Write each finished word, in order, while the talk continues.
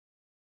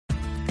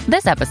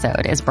This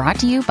episode is brought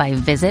to you by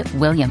Visit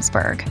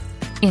Williamsburg.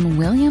 In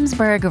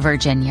Williamsburg,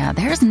 Virginia,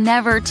 there's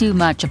never too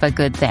much of a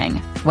good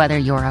thing. Whether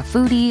you're a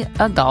foodie,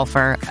 a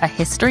golfer, a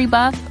history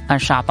buff, a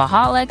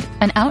shopaholic,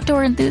 an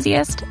outdoor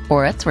enthusiast,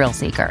 or a thrill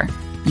seeker,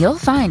 you'll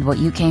find what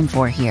you came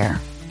for here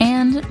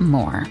and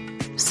more.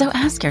 So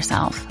ask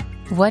yourself,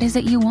 what is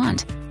it you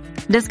want?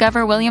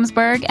 Discover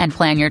Williamsburg and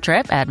plan your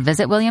trip at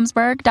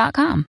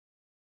visitwilliamsburg.com.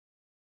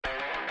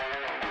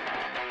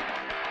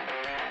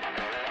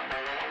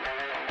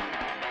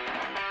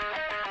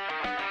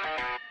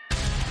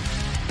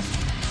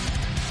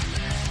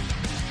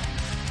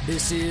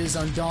 This is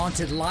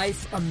Undaunted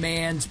Life, a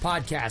Man's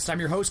Podcast. I'm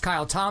your host,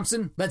 Kyle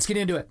Thompson. Let's get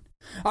into it.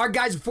 All right,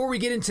 guys, before we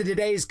get into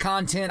today's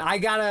content, I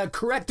got to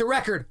correct the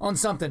record on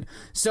something.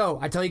 So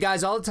I tell you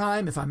guys all the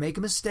time, if I make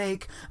a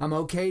mistake, I'm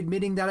okay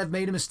admitting that I've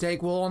made a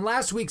mistake. Well, on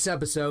last week's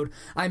episode,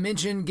 I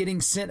mentioned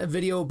getting sent a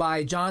video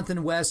by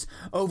Jonathan West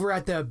over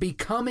at the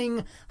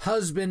Becoming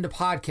Husband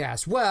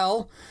podcast.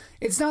 Well,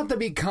 it's not the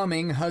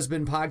Becoming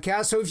Husband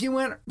podcast. So if you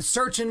went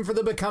searching for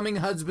the Becoming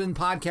Husband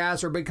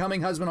podcast or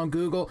Becoming Husband on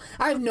Google,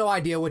 I have no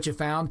idea what you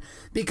found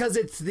because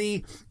it's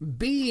the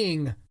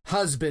Being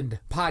Husband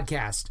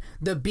podcast.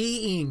 The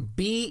Being,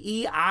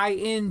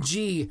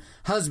 B-E-I-N-G,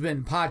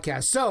 Husband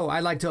podcast. So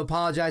I'd like to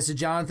apologize to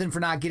Jonathan for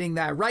not getting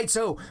that right.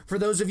 So for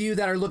those of you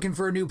that are looking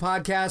for a new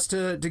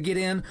podcast to get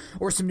in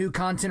or some new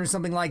content or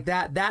something like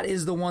that, that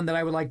is the one that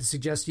I would like to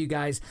suggest to you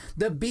guys.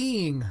 The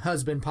Being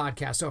Husband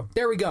podcast. So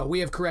there we go.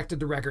 We have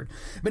corrected the record.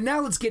 But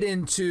now let's get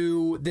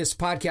into this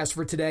podcast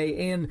for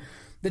today. And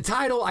the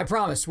title, I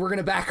promise, we're going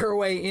to back our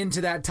way into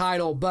that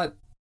title. But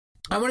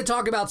I want to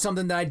talk about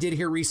something that I did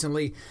here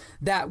recently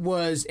that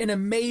was an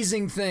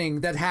amazing thing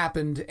that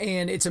happened,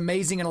 and it's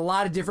amazing in a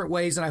lot of different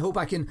ways, and I hope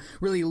I can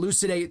really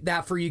elucidate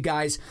that for you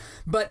guys.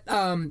 But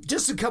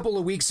just a couple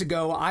of weeks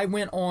ago, I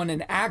went on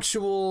an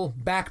actual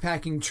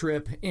backpacking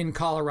trip in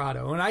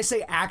Colorado. And I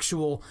say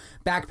actual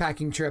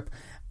backpacking trip,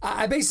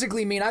 I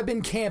basically mean I've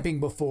been camping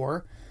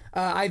before.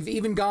 I've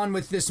even gone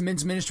with this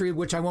men's ministry,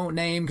 which I won't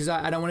name because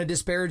I don't want to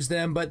disparage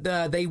them, but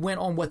they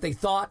went on what they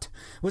thought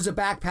was a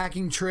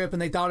backpacking trip,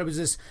 and they thought it was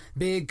this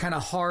big kind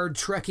of hard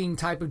trekking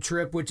type of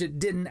trip, which it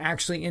didn't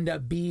actually end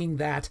up being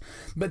that.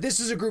 But this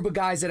is a group of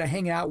guys that I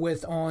hang out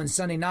with on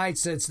Sunday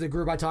nights. It's the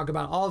group I talk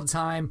about all the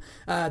time,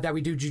 that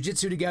we do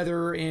jiu-jitsu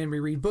together and we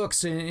read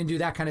books and do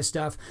that kind of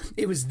stuff.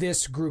 It was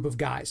this group of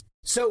guys.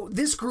 So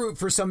this group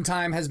for some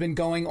time has been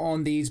going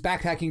on these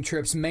backpacking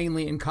trips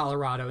mainly in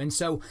Colorado. And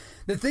so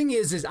the thing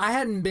is I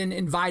hadn't been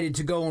invited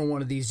to go on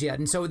one of these yet.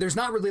 And so there's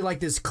not really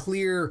like this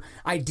clear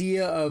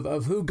idea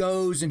of who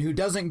goes and who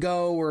doesn't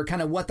go or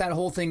kind of what that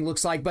whole thing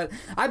looks like. But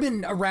I've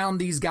been around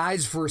these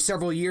guys for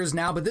several years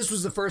now, but this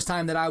was the first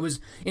time that I was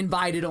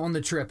invited on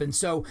the trip. And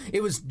so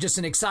it was just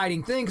an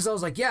exciting thing because I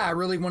was like, yeah, I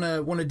really want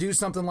to do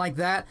something like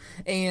that.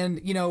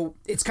 And, you know,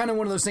 it's kind of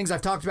one of those things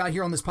I've talked about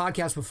here on this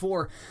podcast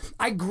before.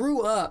 I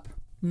grew up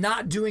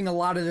not doing a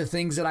lot of the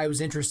things that I was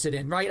interested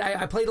in, right?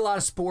 I played a lot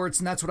of sports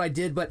and that's what I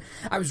did, but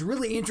I was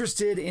really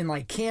interested in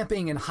like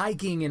camping and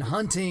hiking and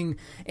hunting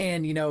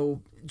and, you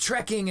know,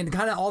 trekking and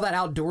kind of all that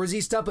outdoorsy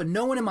stuff, but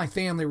no one in my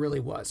family really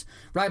was,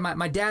 right?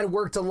 My dad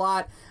worked a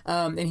lot,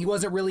 and he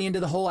wasn't really into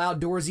the whole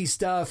outdoorsy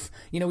stuff.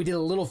 You know, we did a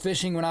little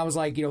fishing when I was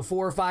like, 4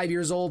 or 5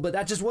 years old, but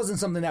that just wasn't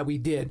something that we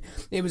did.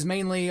 It was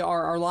mainly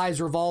our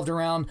lives revolved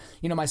around,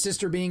 my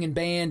sister being in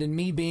band and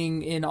me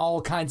being in all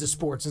kinds of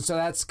sports. And so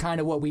that's kind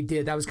of what we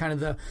did. That was kind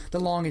of the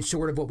long and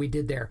short of what we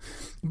did there.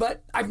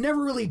 But I've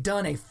never really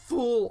done a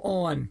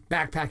full-on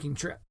backpacking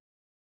trip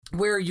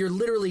where you're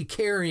literally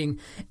carrying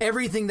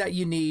everything that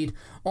you need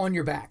on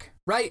your back,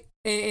 right?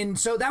 And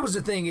so that was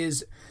the thing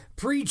is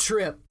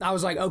pre-trip, I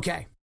was like,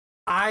 okay,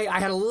 I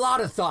had a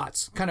lot of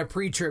thoughts kind of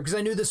pre-trip because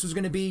I knew this was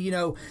going to be,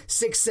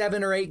 6,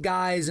 7, or 8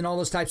 guys and all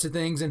those types of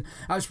things. And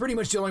I was pretty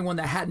much the only one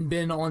that hadn't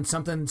been on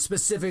something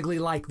specifically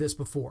like this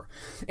before.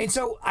 And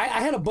so I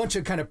had a bunch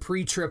of kind of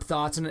pre-trip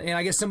thoughts. And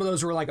I guess some of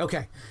those were like,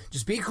 okay,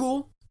 just be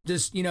cool.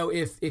 Just,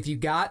 if you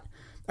got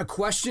a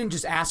question,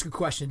 just ask a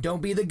question.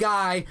 Don't be the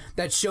guy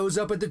that shows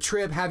up at the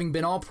trip having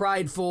been all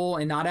prideful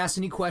and not ask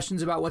any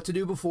questions about what to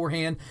do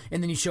beforehand,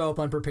 and then you show up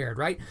unprepared,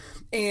 right?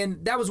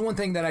 And that was one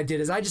thing that I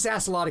did is I just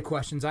asked a lot of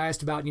questions. I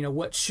asked about,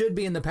 what should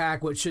be in the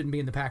pack, what shouldn't be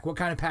in the pack, what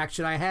kind of pack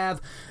should I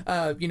have,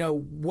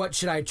 what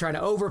should I try to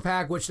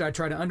overpack, what should I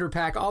try to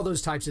underpack, all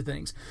those types of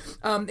things.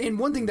 And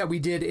one thing that we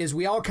did is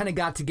we all kind of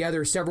got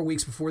together several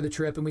weeks before the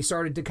trip, and we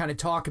started to kind of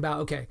talk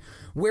about, okay,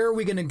 where are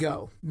we going to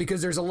go?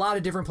 Because there's a lot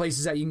of different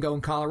places that you can go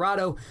in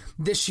Colorado.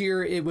 This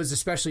year, it was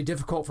especially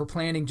difficult for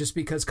planning just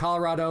because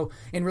Colorado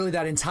and really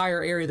that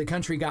entire area of the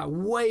country got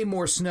way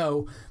more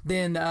snow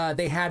than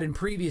they had in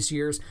previous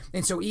years.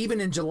 And so even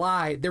in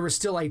July, there was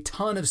still a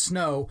ton of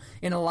snow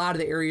in a lot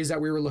of the areas that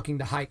we were looking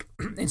to hike.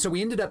 And so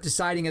we ended up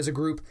deciding as a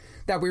group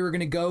that we were going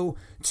to go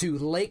to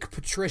Lake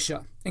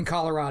Patricia in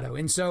Colorado.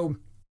 And so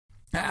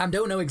I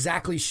don't know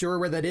exactly sure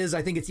where that is.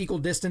 I think it's equal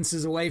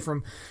distances away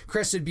from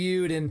Crested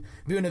Butte and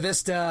Buena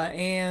Vista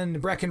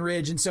and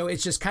Breckenridge. And so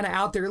it's just kind of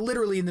out there,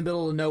 literally in the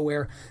middle of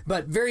nowhere,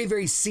 but very,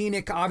 very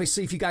scenic.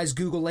 Obviously, if you guys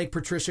Google Lake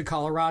Patricia,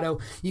 Colorado,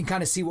 you can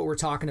kind of see what we're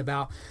talking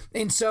about.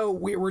 And so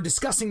we were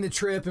discussing the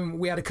trip, and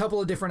we had a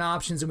couple of different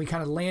options, and we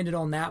kind of landed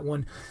on that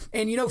one.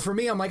 And, for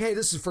me, I'm like, hey,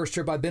 this is the first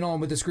trip I've been on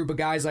with this group of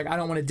guys. Like, I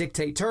don't want to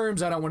dictate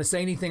terms. I don't want to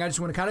say anything. I just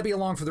want to kind of be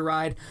along for the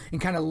ride and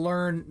kind of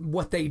learn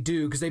what they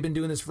do, because they've been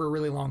doing this for a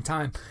really long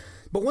time.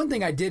 But one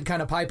thing I did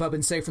kind of pipe up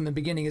and say from the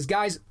beginning is,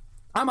 guys,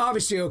 I'm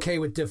obviously okay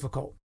with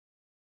difficult.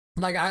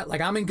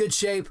 I'm in good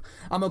shape.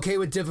 I'm okay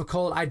with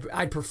difficult.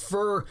 I'd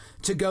prefer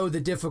to go the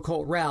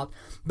difficult route,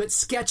 but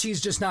sketchy is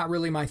just not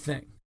really my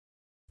thing.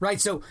 Right.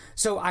 So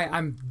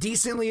I'm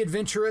decently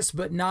adventurous,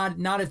 but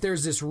not if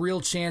there's this real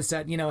chance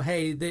that,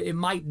 hey, it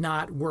might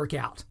not work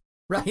out.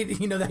 Right?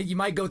 That you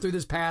might go through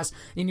this pass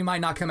and you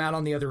might not come out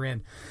on the other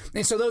end.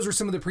 And so those were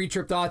some of the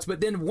pre-trip thoughts.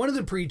 But then one of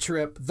the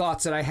pre-trip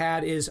thoughts that I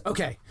had is,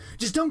 okay,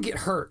 just don't get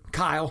hurt,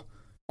 Kyle.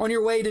 On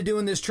your way to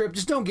doing this trip,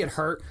 just don't get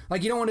hurt.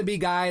 Like, you don't want to be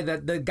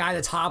the guy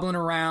that's hobbling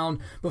around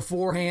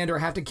beforehand or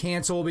have to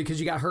cancel because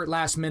you got hurt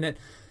last minute.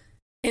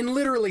 And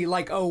literally,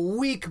 like a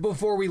week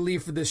before we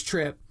leave for this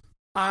trip,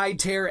 I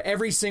tear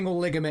every single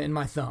ligament in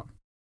my thumb.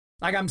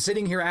 Like, I'm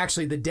sitting here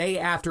actually the day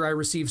after I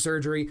received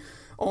surgery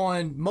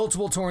on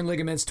multiple torn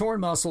ligaments, torn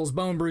muscles,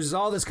 bone bruises,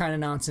 all this kind of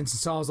nonsense. And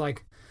so I was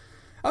like,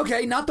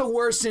 okay, not the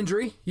worst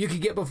injury you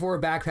could get before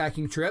a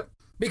backpacking trip,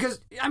 because,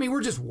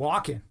 we're just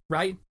walking,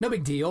 right? No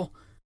big deal.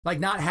 Like,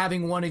 not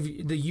having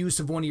the use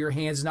of one of your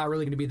hands is not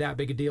really going to be that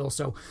big a deal.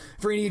 So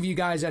for any of you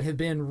guys that have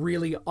been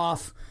really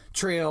off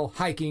trail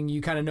hiking,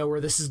 you kind of know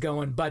where this is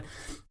going. But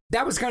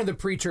that was kind of the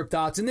pre-trip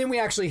thoughts. And then we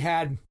actually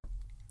had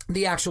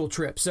the actual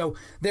trip. So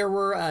there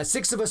were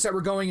 6 of us that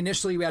were going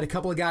initially. We had a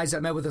couple of guys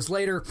that met with us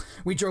later.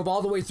 We drove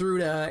all the way through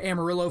to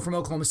Amarillo from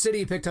Oklahoma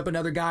City, picked up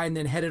another guy, and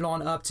then headed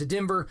on up to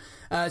Denver.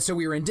 So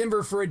we were in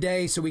Denver for a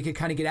day so we could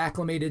kind of get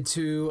acclimated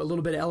to a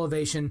little bit of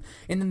elevation.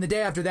 And then the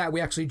day after that,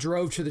 we actually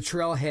drove to the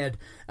trailhead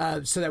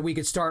so that we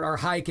could start our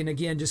hike and,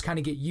 again, just kind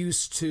of get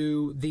used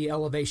to the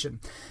elevation.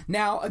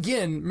 Now,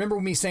 again,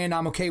 remember me saying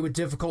I'm okay with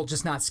difficult,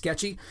 just not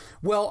sketchy?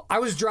 Well, I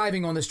was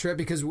driving on this trip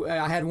because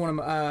I had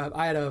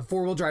a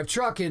 4-wheel drive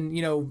truck and,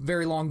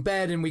 very long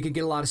bed, and we could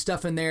get a lot of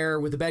stuff in there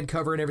with the bed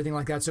cover and everything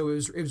like that. So it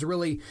was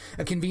really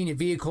a convenient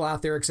vehicle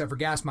out there, except for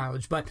gas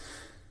mileage. But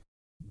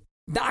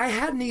I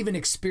hadn't even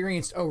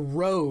experienced a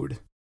road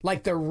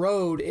like the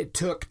road it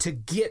took to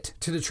get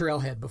to the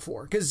trailhead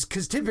before. Because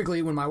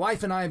typically when my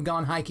wife and I have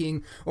gone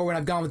hiking, or when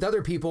I've gone with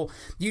other people,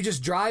 you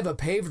just drive a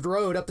paved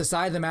road up the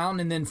side of the mountain,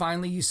 and then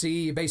finally you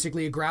see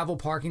basically a gravel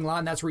parking lot,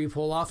 and that's where you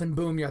pull off, and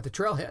boom, you're at the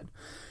trailhead.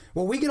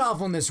 Well, we get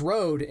off on this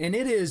road, and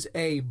it is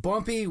a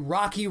bumpy,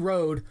 rocky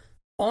road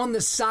on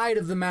the side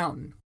of the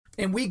mountain.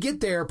 And we get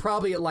there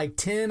probably at like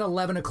 10,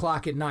 11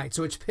 o'clock at night,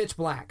 so it's pitch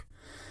black.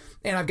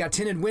 And I've got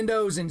tinted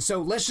windows, and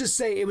so let's just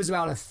say it was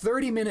about a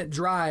 30-minute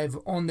drive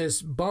on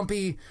this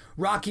bumpy,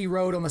 rocky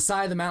road on the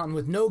side of the mountain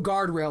with no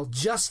guardrail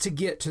just to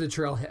get to the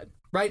trailhead,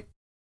 right?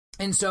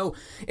 And so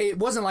it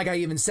wasn't like I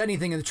even said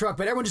anything in the truck,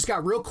 but everyone just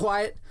got real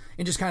quiet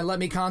and just kind of let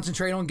me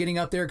concentrate on getting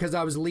up there because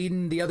I was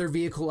leading the other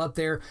vehicle up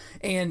there.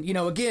 And,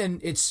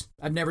 again,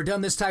 I've never done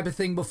this type of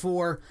thing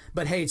before,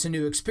 but hey, it's a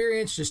new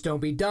experience. Just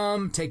don't be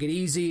dumb, take it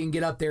easy, and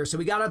get up there. So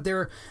we got up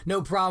there,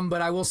 no problem.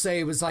 But I will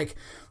say it was like,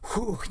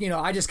 whew,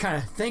 I just kind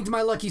of thanked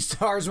my lucky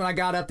stars when I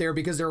got up there,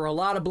 because there were a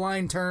lot of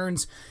blind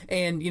turns,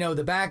 and,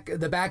 the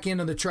back end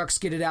of the truck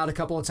skidded out a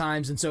couple of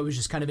times. And so it was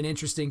just kind of an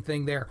interesting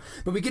thing there.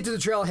 But we get to the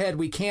trailhead,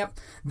 we camp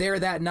there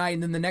that night,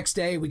 and then the next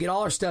day we get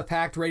all our stuff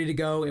packed, ready to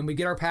go, and we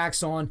get our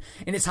packs on,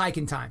 and it's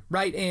hiking time,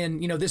 right?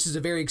 And, this is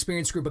a very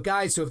experienced group of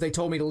guys, so if they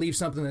told me to leave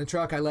something in the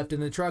truck, I left it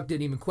in the truck,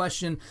 didn't even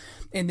question,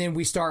 and then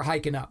we start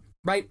hiking up,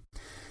 right?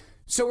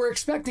 So we're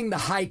expecting the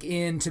hike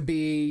in to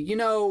be,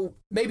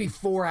 maybe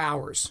 4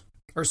 hours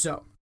or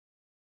so.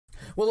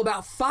 Well,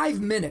 about 5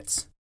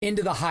 minutes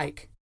into the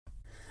hike,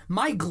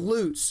 my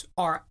glutes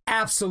are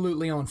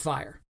absolutely on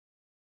fire.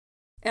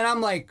 And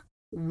I'm like,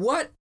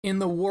 what in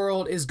the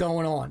world is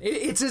going on?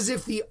 It's as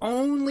if the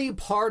only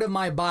part of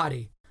my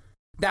body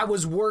that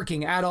was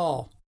working at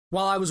all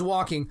while I was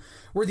walking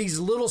were these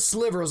little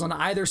slivers on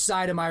either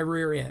side of my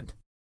rear end.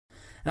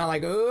 And I'm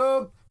like,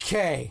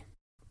 okay,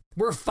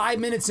 we're 5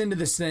 minutes into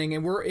this thing,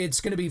 and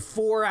it's going to be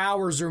 4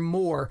 hours or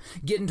more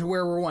getting to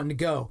where we're wanting to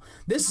go.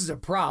 This is a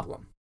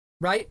problem,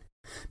 right?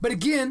 But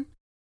again,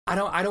 I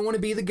don't want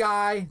to be the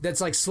guy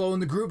that's like slowing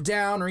the group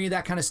down or any of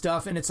that kind of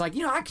stuff. And it's like,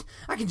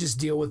 I can just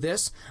deal with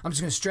this. I'm just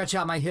going to stretch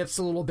out my hips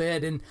a little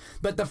bit.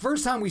 But the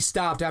first time we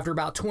stopped after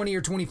about 20 or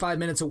 25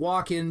 minutes of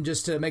walking,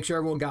 just to make sure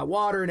everyone got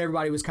water and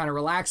everybody was kind of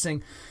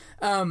relaxing,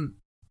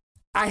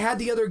 I had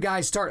the other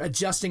guys start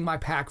adjusting my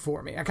pack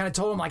for me. I kind of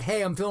told them like,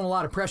 hey, I'm feeling a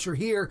lot of pressure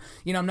here.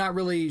 I'm not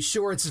really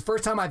sure. It's the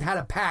first time I've had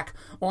a pack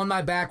on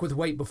my back with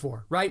weight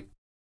before, right?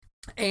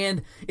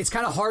 And it's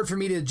kind of hard for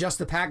me to adjust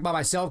the pack by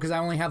myself because I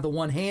only have the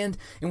one hand.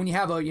 And when you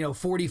have a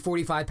 40,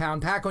 45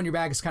 pound pack on your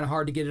back, it's kind of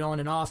hard to get it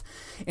on and off.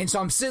 And so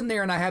I'm sitting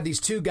there and I have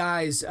these two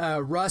guys, I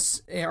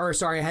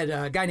had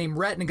a guy named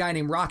Rhett and a guy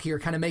named Rocky are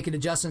kind of making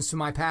adjustments to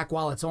my pack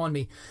while it's on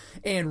me.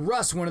 And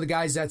Russ, one of the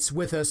guys that's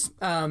with us,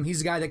 he's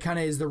the guy that kind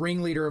of is the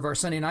ringleader of our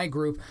Sunday night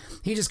group.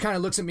 He just kind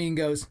of looks at me and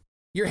goes,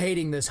 "You're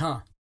hating this,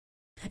 huh?"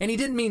 And he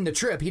didn't mean the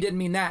trip. He didn't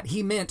mean that.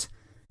 He meant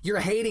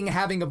you're hating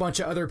having a bunch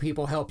of other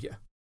people help you.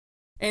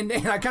 And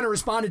I kind of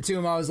responded to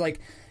him. I was like,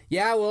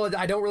 "Yeah, well,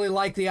 I don't really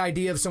like the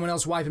idea of someone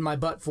else wiping my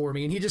butt for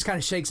me." And he just kind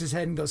of shakes his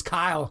head and goes,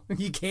 "Kyle,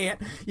 you can't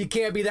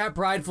be that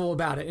prideful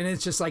about it." And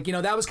it's just like,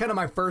 that was kind of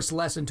my first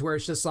lesson to where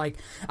it's just like,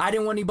 I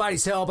didn't want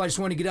anybody's help. I just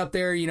wanted to get up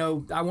there.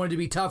 I wanted to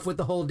be tough with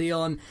the whole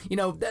deal. And,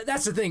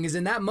 that's the thing is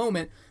in that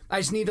moment, I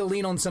just need to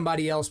lean on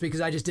somebody else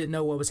because I just didn't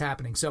know what was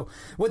happening. So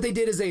what they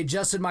did is they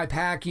adjusted my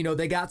pack.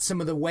 They got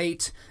some of the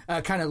weight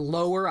kind of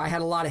lower. I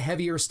had a lot of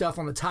heavier stuff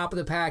on the top of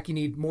the pack. You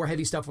need more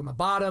heavy stuff on the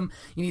bottom.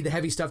 You need the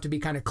heavy stuff to be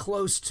kind of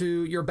close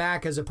to your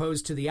back as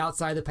opposed to the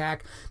outside of the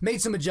pack.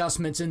 Made some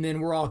adjustments, and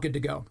then we're all good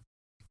to go.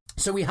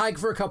 So we hike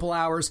for a couple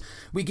hours.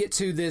 We get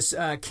to this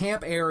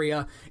camp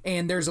area,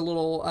 and there's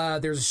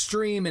a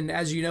stream. And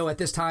as you know, at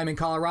this time in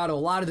Colorado, a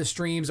lot of the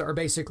streams are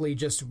basically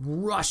just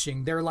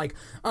rushing. They're like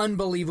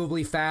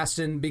unbelievably fast,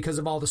 and because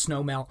of all the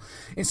snow melt.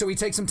 And so we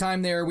take some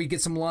time there. We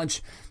get some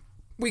lunch.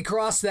 We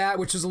cross that,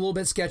 which is a little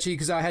bit sketchy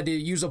because I had to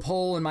use a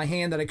pole in my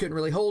hand that I couldn't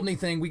really hold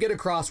anything. We get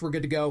across. We're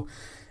good to go.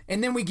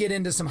 And then we get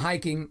into some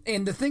hiking.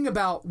 And the thing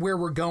about where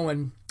we're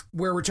going,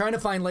 where we're trying to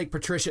find Lake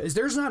Patricia, is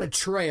there's not a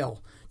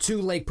trail to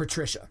Lake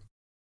Patricia.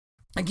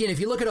 Again, if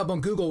you look it up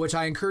on Google, which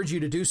I encourage you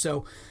to do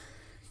so,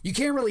 you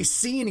can't really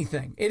see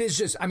anything. It is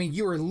just,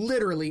 you are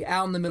literally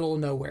out in the middle of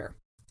nowhere.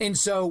 And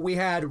so we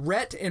had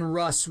Rhett and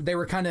Russ. They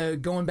were kind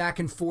of going back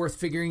and forth,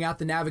 figuring out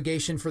the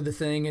navigation for the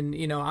thing.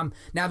 And,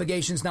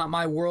 navigation's not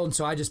my world. And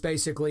so I just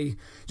basically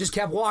just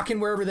kept walking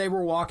wherever they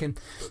were walking.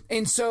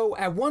 And so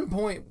at one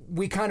point,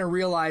 we kind of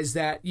realized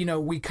that,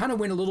 we kind of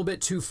went a little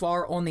bit too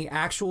far on the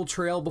actual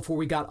trail before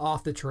we got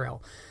off the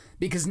trail.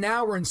 Because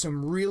now we're in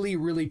some really,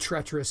 really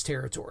treacherous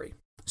territory.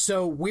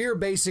 So we're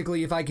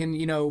basically, if I can,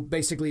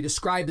 basically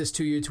describe this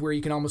to you to where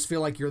you can almost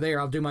feel like you're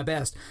there, I'll do my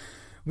best.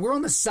 We're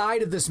on the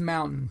side of this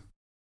mountain.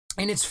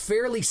 And it's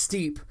fairly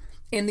steep,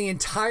 and the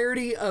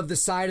entirety of the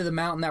side of the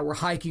mountain that we're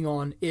hiking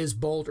on is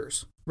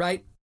boulders,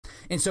 right?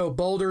 And so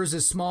boulders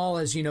as small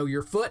as,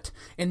 your foot,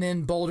 and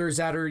then boulders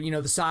that are,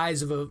 the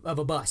size of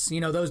a bus,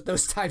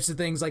 those types of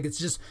things. Like, it's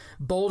just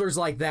boulders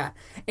like that.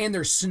 And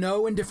there's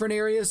snow in different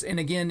areas.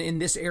 And again, in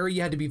this area,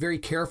 you had to be very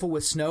careful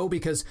with snow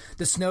because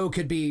the snow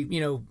could be,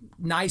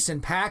 nice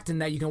and packed and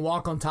that you can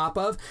walk on top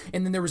of.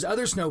 And then there was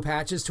other snow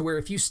patches to where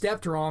if you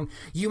stepped wrong,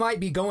 you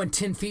might be going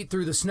 10 feet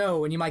through the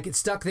snow and you might get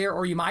stuck there,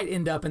 or you might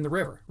end up in the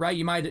river, right?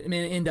 You might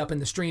end up in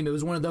the stream. It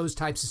was one of those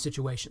types of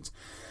situations.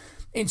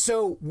 And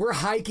so we're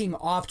hiking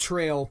off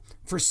trail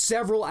for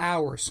several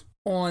hours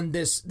on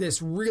this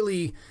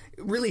really,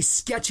 really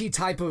sketchy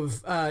type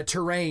of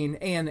terrain.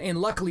 And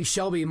luckily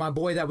Shelby, my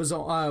boy that was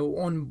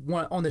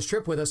on this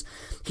trip with us,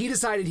 he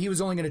decided he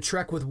was only going to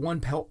trek with one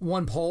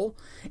pole.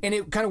 And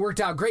it kind of worked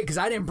out great because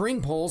I didn't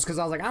bring poles because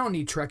I was like, I don't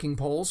need trekking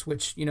poles,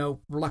 which,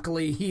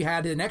 luckily he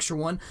had an extra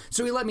one.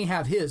 So he let me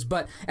have his.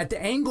 But at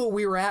the angle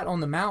we were at on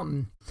the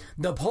mountain,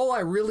 the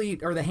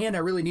hand I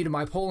really needed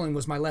my pole in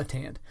was my left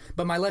hand.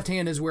 But my left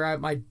hand is where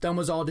my thumb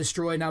was all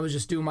destroyed and I was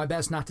just doing my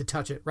best not to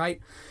touch it, right?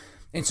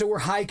 And so we're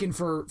hiking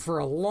for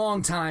a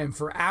long time,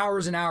 for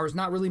hours and hours,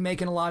 not really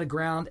making a lot of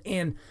ground.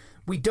 And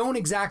we don't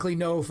exactly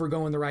know if we're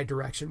going the right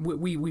direction.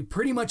 We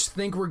pretty much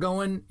think we're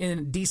going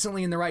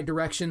decently in the right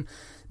direction,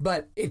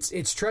 but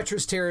it's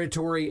treacherous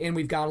territory and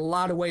we've got a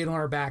lot of weight on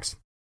our backs.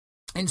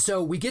 And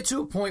so we get to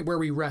a point where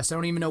we rest. I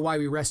don't even know why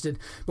we rested,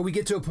 but we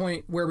get to a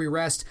point where we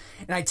rest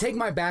and I take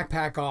my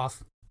backpack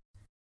off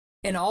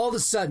and all of a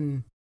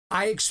sudden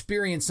I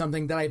experience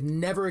something that I've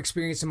never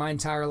experienced in my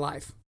entire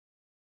life.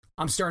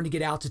 I'm starting to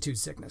get altitude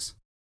sickness.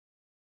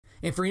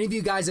 And for any of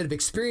you guys that have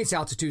experienced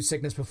altitude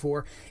sickness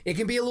before, it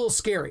can be a little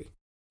scary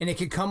and it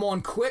can come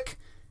on quick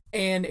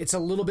and it's a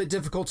little bit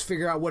difficult to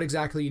figure out what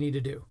exactly you need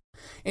to do.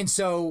 And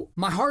so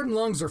my heart and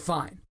lungs are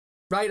fine,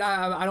 right?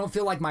 I don't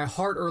feel like my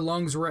heart or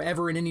lungs were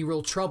ever in any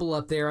real trouble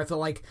up there. I feel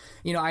like,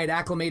 I had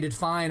acclimated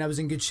fine. I was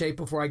in good shape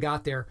before I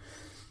got there.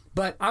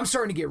 But I'm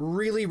starting to get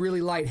really,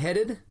 really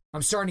lightheaded.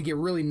 I'm starting to get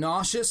really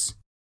nauseous.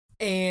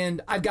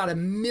 And I've got a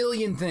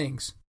million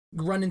things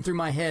running through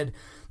my head.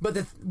 But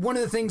one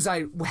of the things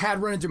I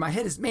had running through my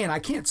head is, man, I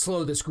can't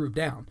slow this group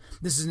down.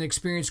 This is an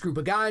experienced group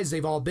of guys.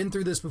 They've all been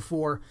through this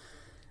before.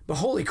 But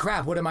holy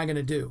crap, what am I going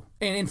to do?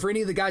 And for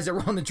any of the guys that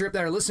were on the trip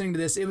that are listening to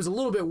this, it was a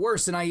little bit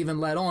worse than I even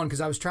let on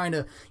because I was trying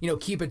to,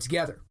 keep it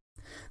together.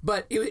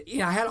 But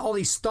I had all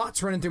these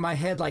thoughts running through my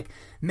head like,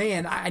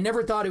 man, I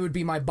never thought it would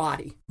be my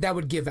body that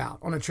would give out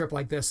on a trip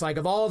like this. Like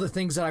of all the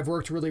things that I've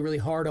worked really, really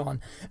hard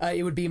on,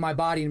 it would be my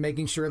body and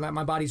making sure that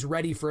my body's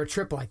ready for a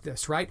trip like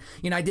this, right?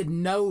 I did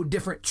no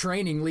different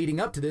training leading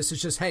up to this.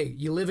 It's just, hey,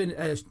 you live in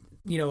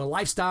a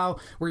lifestyle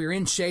where you're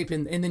in shape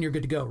and then you're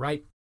good to go,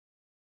 right?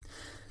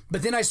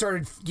 But then I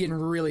started getting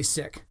really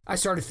sick. I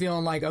started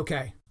feeling like,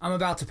 okay, I'm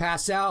about to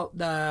pass out,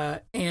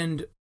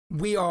 and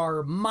we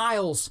are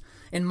miles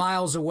and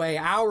miles away,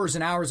 hours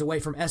and hours away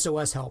from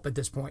SOS help at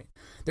this point.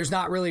 There's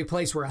not really a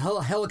place where a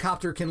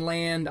helicopter can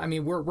land. I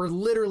mean, we're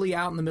literally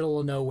out in the middle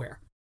of nowhere,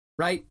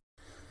 right?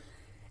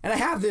 And I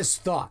have this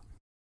thought,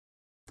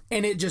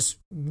 and it just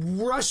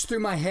rushed through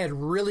my head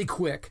really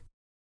quick,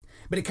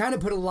 but it kind of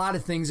put a lot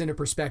of things into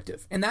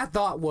perspective. And that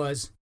thought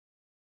was,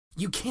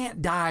 you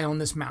can't die on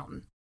this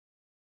mountain.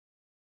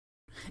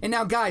 And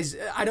now, guys,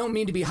 I don't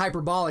mean to be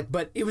hyperbolic,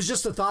 but it was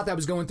just a thought that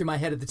was going through my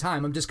head at the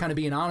time. I'm just kind of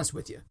being honest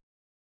with you,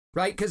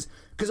 right? Because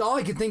all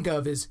I could think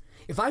of is,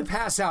 if I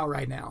pass out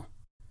right now,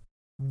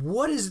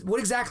 what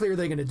exactly are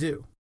they going to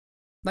do?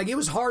 Like, it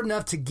was hard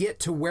enough to get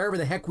to wherever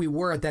the heck we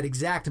were at that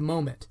exact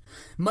moment,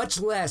 much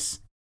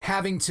less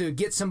having to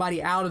get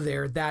somebody out of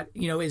there that,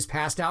 is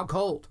passed out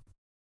cold,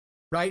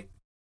 right?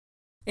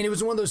 And it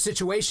was one of those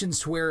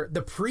situations where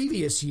the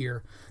previous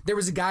year, there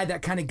was a guy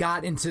that kind of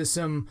got into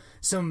some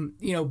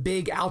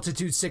big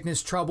altitude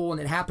sickness trouble, and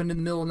it happened in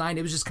the middle of the night.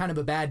 It was just kind of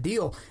a bad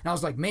deal. And I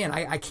was like, man,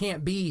 I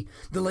can't be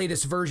the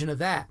latest version of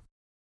that.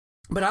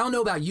 But I don't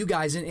know about you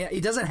guys, and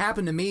it doesn't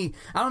happen to me.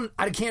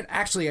 I can't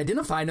actually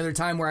identify another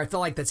time where I feel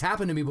like that's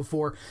happened to me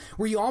before,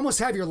 where you almost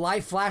have your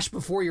life flash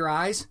before your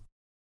eyes.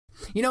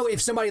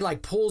 If somebody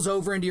like pulls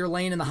over into your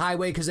lane in the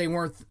highway because they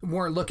weren't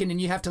looking, and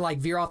you have to like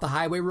veer off the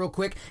highway real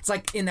quick. It's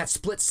like in that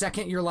split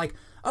second, you're like,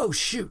 oh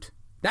shoot,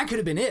 that could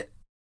have been it.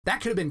 That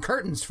could have been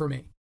curtains for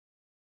me.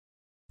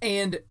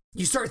 And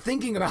you start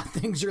thinking about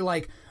things. You're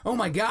like, oh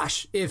my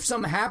gosh, if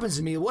something happens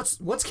to me, what's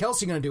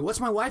Kelsey going to do? What's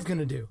my wife going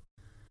to do?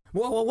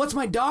 Well, what's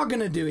my dog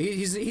going to do?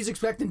 He's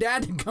expecting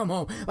dad to come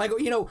home. Like,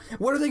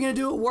 what are they going to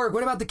do at work?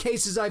 What about the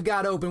cases I've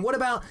got open? What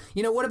about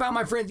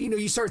my friends?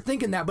 You start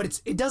thinking that,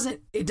 but it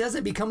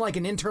doesn't become like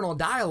an internal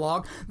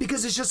dialogue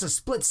because it's just a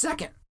split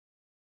second.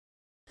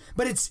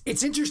 But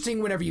it's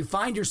interesting whenever you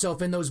find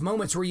yourself in those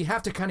moments where you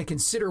have to kind of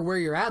consider where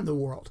you're at in the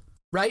world,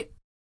 right?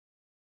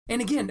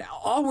 And again,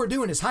 all we're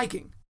doing is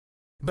hiking,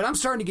 but I'm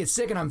starting to get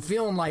sick and I'm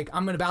feeling like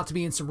I'm about to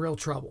be in some real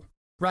trouble,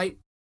 right?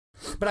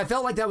 But I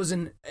felt like that was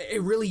a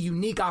really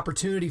unique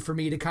opportunity for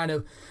me to kind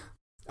of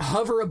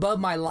hover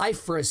above my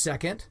life for a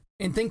second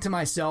and think to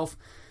myself,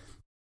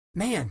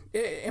 man,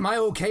 am I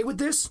okay with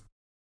this?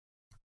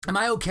 Am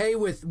I okay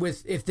with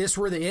if this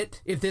were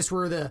if this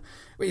were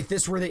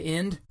the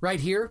end right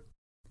here?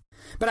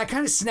 But I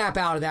kind of snap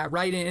out of that,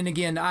 right? And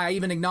again, I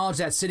even acknowledge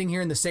that sitting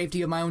here in the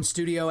safety of my own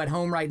studio at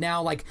home right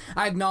now, like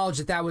I acknowledge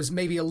that was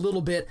maybe a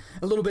little bit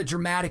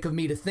dramatic of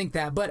me to think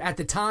that. But at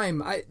the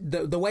time,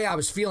 the way I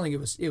was feeling,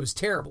 it was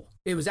terrible.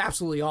 It was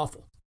absolutely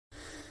awful.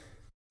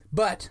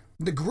 But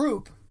the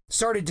group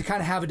started to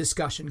kind of have a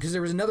discussion because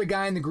there was another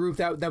guy in the group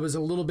that was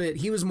a little bit,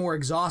 he was more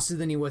exhausted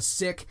than he was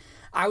sick.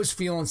 I was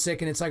feeling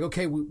sick, and it's like,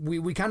 okay,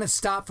 we kind of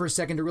stopped for a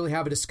second to really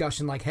have a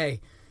discussion like,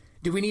 hey,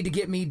 do we need to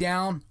get me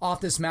down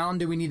off this mountain?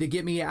 Do we need to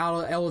get me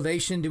out of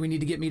elevation? Do we need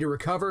to get me to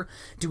recover?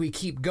 Do we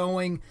keep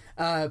going?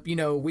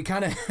 We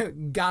kind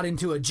of got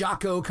into a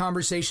Jocko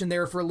conversation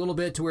there for a little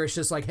bit to where it's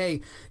just like,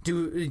 hey,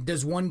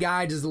 does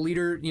the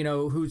leader,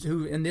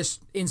 who in this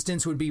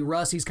instance would be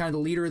Russ, he's kind of the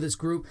leader of this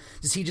group,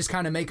 does he just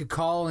kind of make a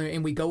call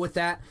and we go with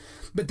that?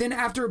 But then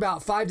after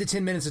about 5 to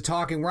 10 minutes of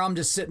talking, where I'm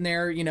just sitting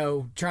there,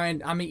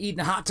 eating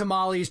hot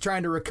tamales,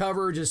 trying to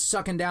recover, just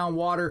sucking down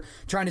water,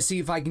 trying to see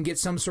if I can get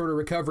some sort of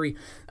recovery.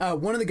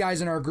 One of the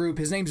guys in our group,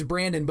 his name's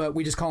Brandon, but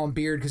we just call him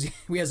Beard because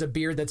he has a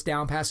beard that's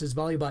down past his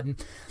belly button.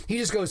 He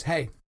just goes,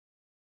 hey,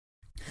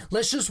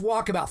 let's just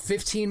walk about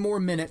 15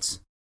 more minutes.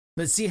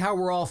 Let's see how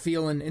we're all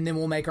feeling, and then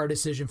we'll make our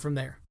decision from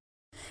there.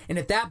 And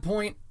at that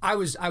point, I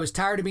was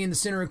tired of being the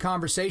center of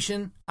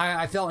conversation.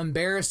 I felt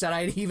embarrassed that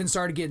I had even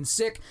started getting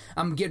sick.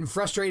 I'm getting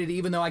frustrated,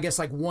 even though I guess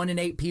like 1 in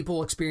 8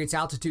 people experience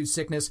altitude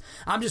sickness.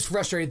 I'm just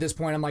frustrated at this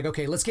point. I'm like,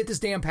 okay, let's get this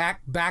damn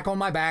pack back on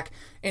my back,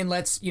 and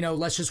let's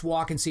just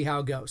walk and see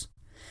how it goes.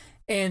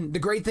 And the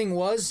great thing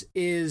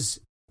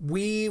is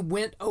we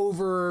went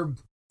over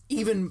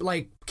even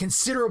like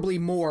considerably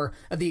more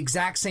of the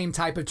exact same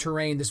type of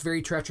terrain, this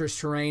very treacherous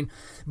terrain.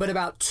 But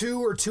about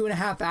 2 or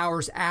 2.5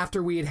 hours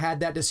after we had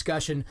that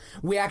discussion,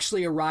 we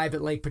actually arrive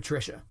at Lake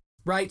Patricia,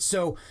 right?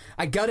 So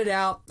I gut it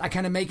out. I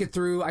kind of make it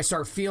through. I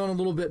start feeling a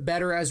little bit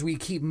better as we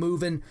keep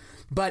moving.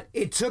 But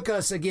it took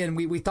us, again,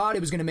 we thought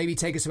it was going to maybe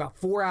take us about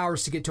 4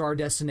 hours to get to our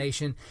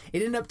destination.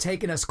 It ended up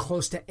taking us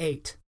close to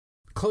 8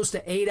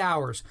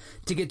 hours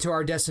to get to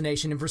our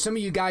destination. And for some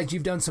of you guys,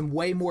 you've done some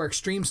way more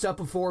extreme stuff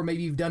before.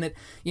 Maybe you've done it,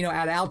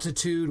 at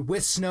altitude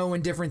with snow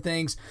and different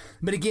things.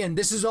 But again,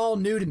 this is all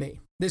new to me.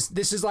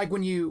 This is like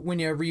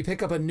whenever you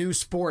pick up a new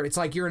sport. It's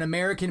like you're an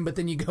American, but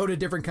then you go to a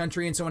different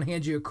country and someone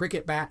hands you a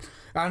cricket bat.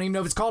 I don't even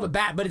know if it's called a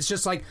bat, but it's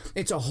just like,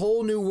 it's a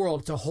whole new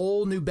world. It's a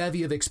whole new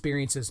bevy of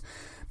experiences.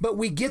 But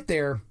we get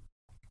there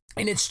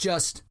and it's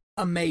just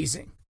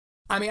amazing.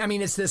 I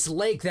mean, it's this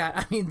lake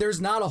that,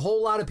 there's not a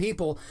whole lot of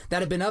people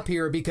that have been up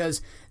here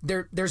because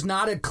there's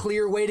not a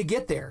clear way to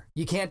get there.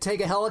 You can't take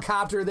a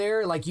helicopter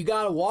there. Like, you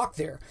got to walk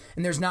there,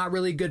 and there's not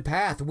really a good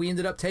path. We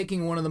ended up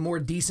taking one of the more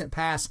decent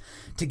paths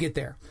to get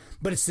there.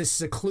 but it's this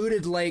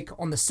secluded lake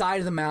on the side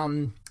of the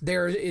mountain.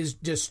 There is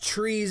just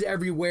trees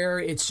everywhere.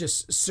 It's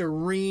just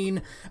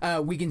serene.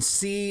 We can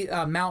see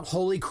Mount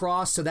Holy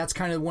Cross. So that's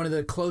kind of one of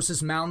the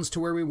closest mountains to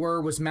where we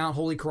were, was Mount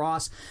Holy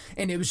Cross.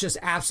 And it was just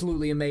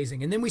absolutely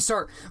amazing. And then we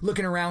start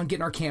looking around,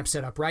 getting our camp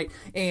set up, right?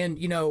 And,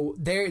 you know,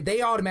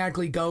 they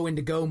automatically go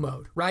into go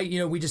mode, right? You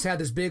know, we just had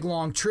this big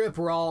long trip.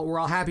 We're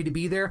all happy to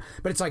be there,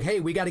 but it's like, hey,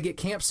 we got to get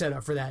camp set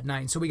up for that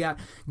night. So we got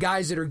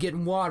guys that are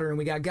getting water, and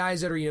we got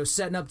guys that are, you know,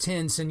 setting up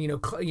tents and, you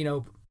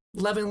know,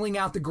 leveling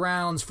out the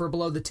grounds for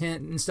below the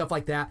tent and stuff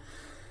like that.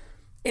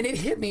 And it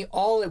hit me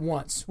all at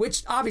once,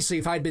 which obviously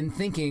if I'd been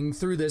thinking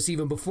through this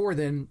even before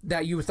then,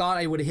 that you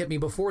thought it would have hit me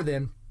before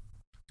then.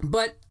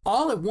 But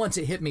all at once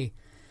it hit me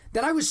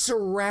that I was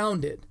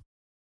surrounded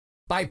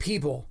by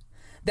people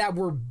that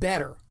were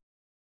better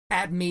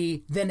at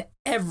me than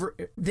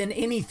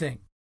anything,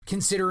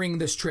 considering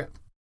this trip.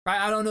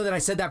 I don't know that I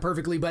said that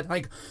perfectly, but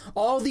like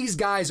all these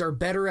guys are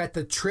better at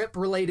the trip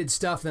related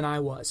stuff than I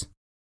was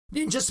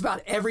in just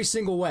about every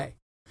single way.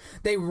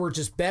 They were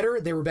just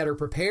better. They were better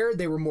prepared.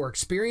 They were more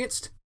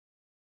experienced.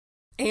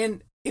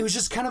 And it was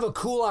just kind of a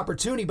cool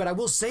opportunity, but I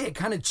will say it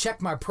kind of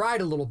checked my pride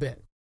a little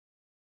bit.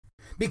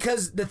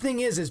 Because the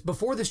thing is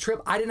before this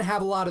trip, I didn't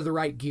have a lot of the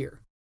right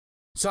gear.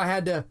 So I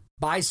had to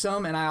buy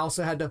some, and I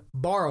also had to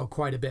borrow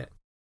quite a bit.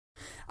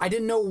 I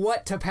didn't know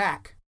what to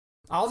pack.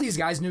 All these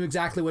guys knew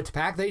exactly what to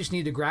pack. They just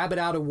needed to grab it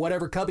out of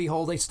whatever cubby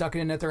hole they stuck it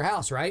in at their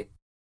house, right?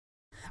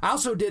 I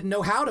also didn't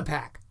know how to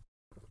pack.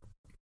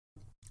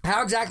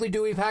 How exactly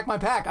do we pack my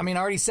pack? I mean, I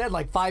already said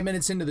like 5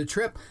 minutes into the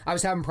trip, I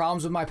was having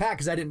problems with my pack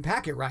because I didn't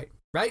pack it right?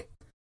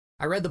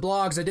 I read the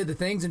blogs, I did the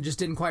things, and just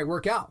didn't quite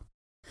work out.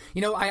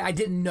 You know, I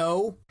didn't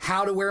know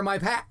how to wear my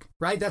pack,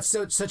 right? That's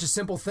such a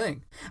simple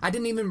thing. I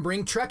didn't even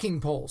bring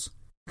trekking poles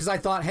because I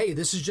thought, hey,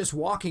 this is just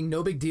walking,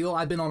 no big deal.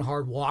 I've been on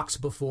hard walks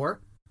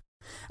before.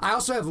 I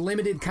also have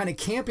limited kind of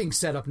camping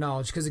setup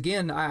knowledge because,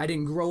 again, I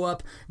didn't grow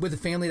up with a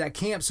family that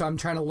camps, so I'm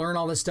trying to learn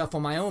all this stuff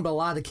on my own. But a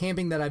lot of the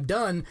camping that I've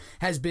done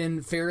has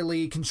been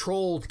fairly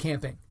controlled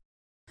camping.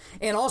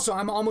 And also,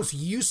 I'm almost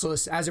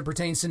useless as it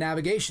pertains to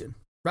navigation,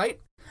 right?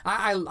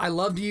 I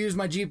love to use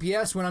my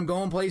GPS when I'm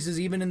going places,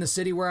 even in the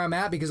city where I'm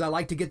at, because I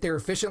like to get there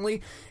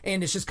efficiently.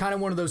 And it's just kind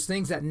of one of those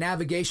things that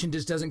navigation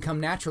just doesn't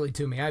come naturally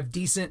to me. I have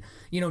decent,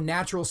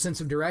 natural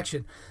sense of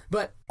direction.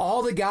 But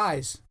all the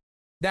guys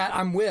that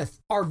I'm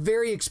with are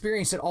very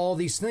experienced at all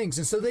these things.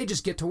 And so they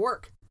just get to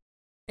work.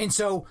 And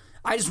so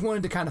I just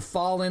wanted to kind of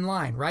fall in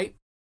line, right?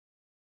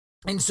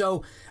 And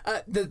so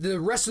the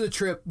rest of the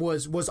trip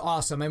was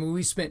awesome. I mean,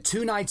 we spent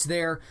 2 nights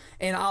there,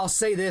 and I'll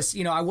say this,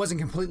 I wasn't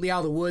completely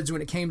out of the woods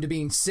when it came to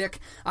being sick.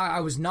 I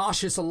was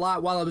nauseous a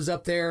lot while I was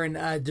up there,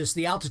 and just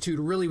the altitude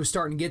really was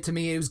starting to get to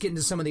me. It was getting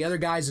to some of the other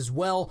guys as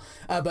well,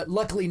 but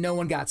luckily no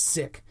one got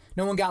sick.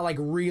 No one got like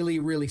really,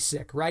 really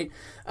sick, right?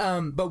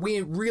 But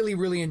we really,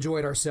 really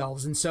enjoyed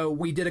ourselves. And so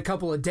we did a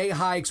couple of day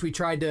hikes. We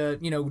tried to,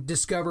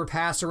 discover,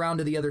 pass around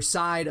to the other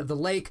side of the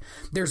lake.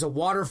 There's a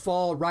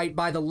waterfall right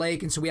by the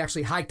lake. And so we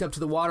actually hiked up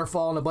to the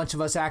waterfall, and a bunch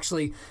of us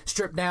actually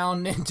stripped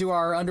down into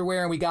our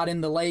underwear, and we got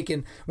in the lake,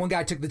 and one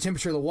guy took the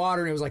temperature of the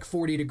water, and it was like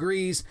 40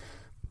 degrees.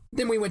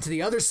 Then we went to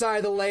the other side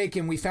of the lake,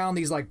 and we found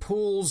these like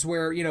pools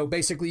where,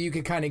 basically you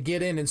could kind of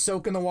get in and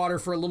soak in the water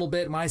for a little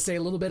bit. When I say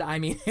a little bit, I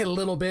mean a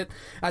little bit.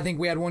 I think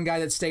we had one guy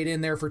that stayed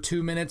in there for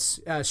 2 minutes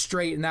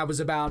straight, and that was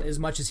about as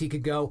much as he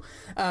could go.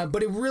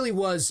 But it really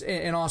was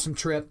an awesome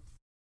trip.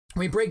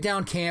 We break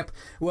down camp.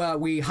 Well,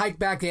 we hike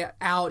back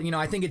out.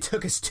 I think it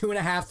took us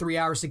 2.5, 3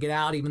 hours to get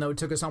out, even though it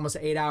took us almost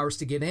 8 hours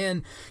to get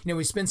in.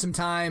 We spent some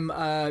time.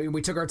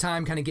 We took our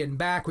time kind of getting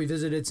back. We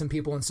visited some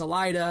people in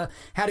Salida,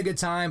 had a good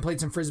time,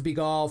 played some Frisbee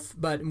golf,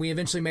 but we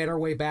eventually made our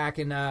way back,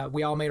 and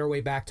we all made our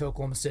way back to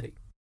Oklahoma City.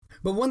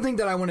 But one thing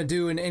that I want to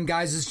do, and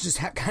guys, is just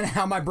kind of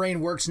how my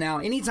brain works now.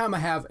 Anytime I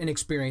have an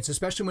experience,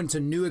 especially when it's a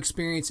new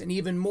experience, and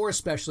even more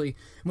especially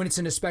when it's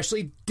an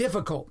especially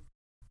difficult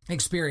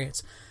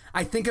experience,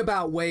 I think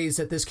about ways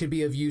that this could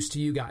be of use to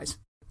you guys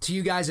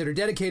that are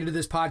dedicated to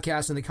this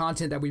podcast and the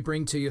content that we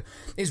bring to you.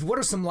 Is what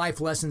are some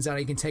life lessons that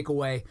I can take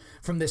away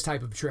from this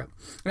type of trip?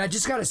 And I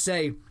just got to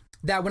say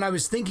that when I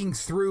was thinking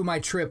through my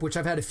trip, which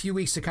I've had a few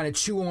weeks to kind of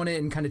chew on it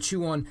and kind of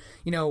chew on,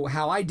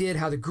 how I did,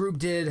 how the group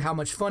did, how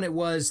much fun it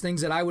was,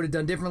 things that I would have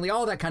done differently,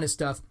 all that kind of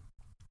stuff,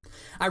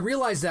 I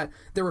realized that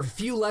there were a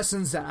few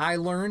lessons that I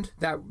learned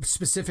that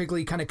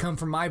specifically kind of come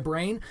from my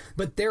brain,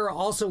 but there are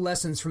also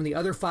lessons from the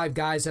other 5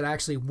 guys that I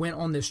actually went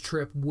on this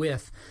trip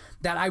with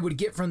that I would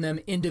get from them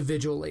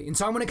individually. And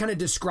so I'm going to kind of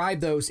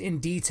describe those in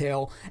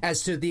detail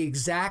as to the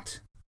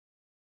exact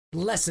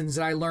lessons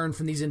that I learned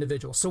from these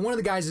individuals. So one of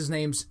the guys, his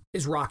name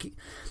is Rocky.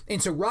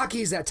 And so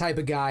Rocky is that type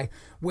of guy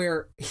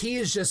where he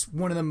is just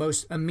one of the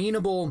most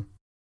amenable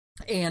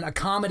and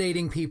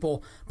accommodating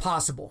people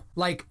possible.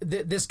 Like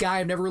this guy,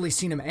 I've never really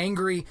seen him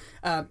angry,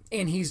 and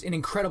he's an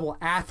incredible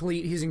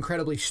athlete. He's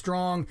incredibly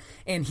strong,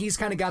 and he's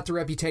kind of got the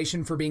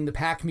reputation for being the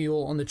pack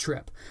mule on the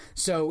trip.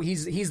 So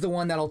he's the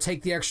one that'll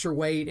take the extra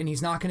weight, and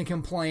he's not going to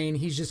complain.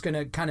 He's just going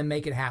to kind of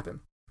make it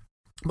happen.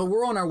 But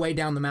we're on our way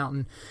down the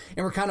mountain,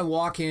 and we're kind of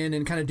walking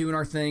and kind of doing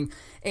our thing.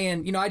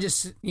 And, I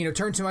just,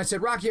 turned to him. I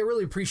said, Rocky, I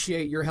really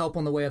appreciate your help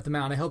on the way up the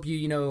mountain. I hope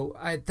you,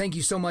 I thank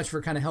you so much for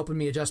kind of helping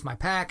me adjust my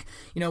pack.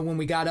 When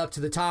we got up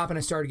to the top and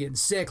I started getting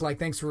sick, like,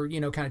 thanks for,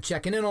 kind of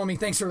checking in on me.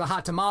 Thanks for the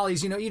hot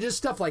tamales, you just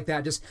stuff like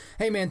that. Just,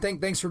 hey, man,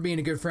 thanks for being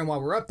a good friend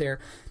while we're up there.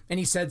 And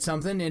he said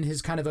something in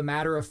his kind of a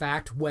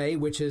matter-of-fact way,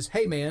 which is,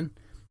 hey, man,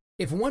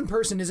 if one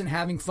person isn't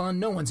having fun,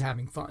 no one's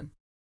having fun.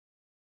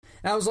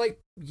 And I was like,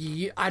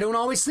 yeah, I don't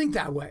always think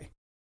that way,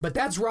 but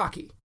that's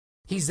Rocky.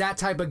 He's that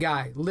type of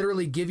guy,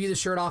 literally give you the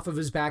shirt off of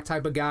his back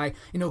type of guy,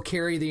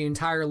 carry the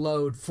entire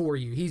load for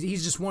you.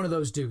 He's just one of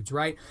those dudes,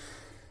 right?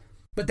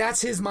 But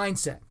that's his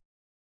mindset,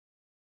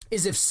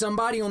 is if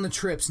somebody on the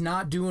trip's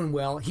not doing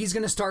well, he's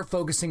going to start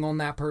focusing on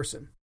that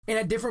person. And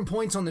at different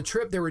points on the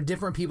trip, there were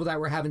different people that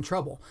were having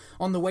trouble.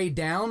 On the way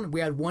down,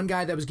 we had one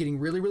guy that was getting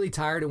really, really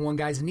tired, and one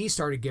guy's knee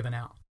started giving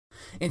out.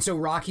 And so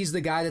Rocky's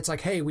the guy that's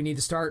like, hey, we need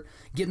to start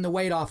getting the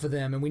weight off of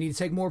them, and we need to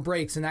take more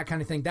breaks and that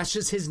kind of thing. That's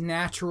just his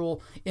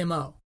natural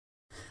MO.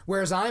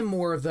 Whereas I'm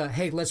more of the,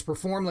 hey, let's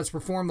perform, let's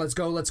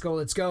go.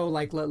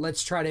 Like,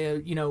 let's try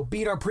to,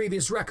 beat our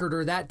previous record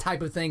or that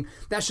type of thing.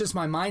 That's just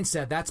my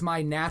mindset. That's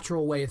my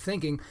natural way of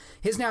thinking.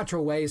 His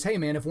natural way is, hey,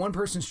 man, if one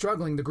person's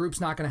struggling, the group's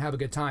not going to have a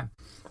good time.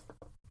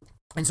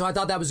 And so I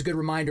thought that was a good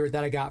reminder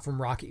that I got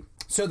from Rocky.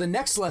 So the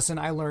next lesson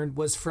I learned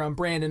was from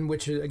Brandon,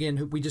 which,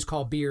 again, we just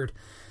call Beard.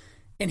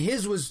 And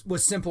his was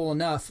simple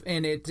enough,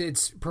 and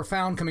it's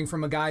profound coming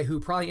from a guy who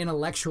probably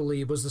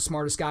intellectually was the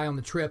smartest guy on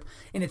the trip.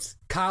 And it's,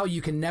 Kyle,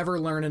 you can never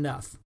learn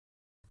enough.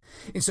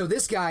 And so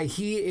this guy,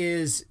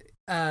 he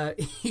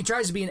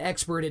tries to be an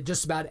expert at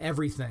just about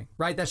everything,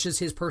 right? That's just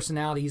his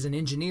personality. He's an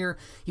engineer.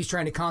 He's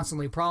trying to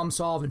constantly problem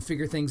solve and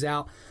figure things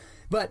out.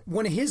 But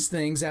one of his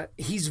things, that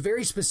he's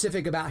very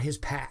specific about his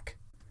pack.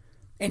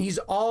 And he's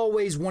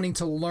always wanting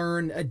to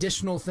learn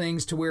additional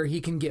things to where he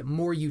can get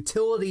more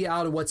utility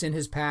out of what's in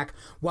his pack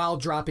while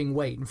dropping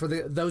weight. And for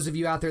those of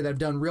you out there that have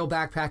done real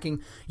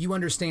backpacking, you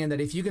understand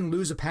that if you can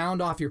lose a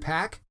pound off your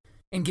pack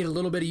and get a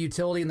little bit of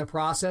utility in the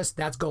process,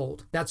 that's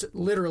gold. That's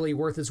literally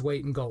worth its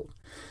weight in gold.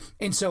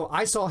 And so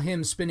I saw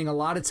him spending a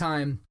lot of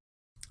time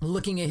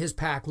looking at his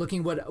pack,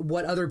 looking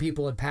what other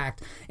people had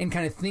packed, and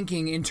kind of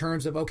thinking in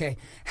terms of, okay,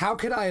 how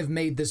could I have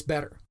made this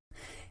better?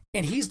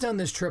 And he's done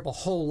this trip a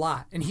whole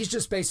lot. And he's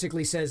just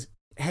basically says,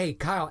 hey,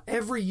 Kyle,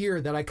 every year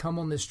that I come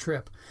on this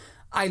trip,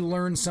 I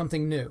learn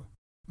something new.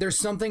 There's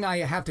something I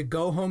have to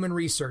go home and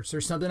research.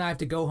 There's something I have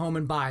to go home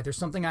and buy. There's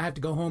something I have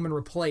to go home and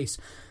replace,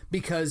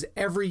 because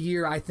every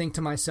year I think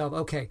to myself,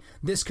 okay,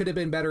 this could have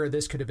been better, or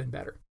this could have been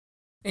better.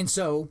 And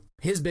so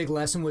his big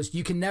lesson was,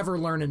 you can never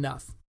learn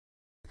enough.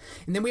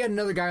 And then we had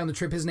another guy on the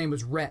trip. His name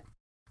was Rhett.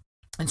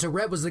 And so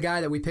Rhett was the guy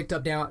that we picked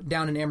up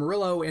down in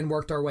Amarillo and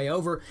worked our way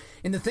over.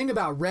 And the thing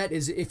about Rhett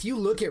is, if you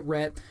look at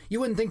Rhett, you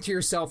wouldn't think to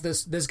yourself,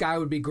 this guy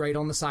would be great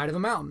on the side of a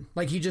mountain.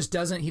 Like, he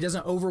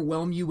doesn't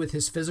overwhelm you with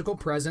his physical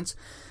presence.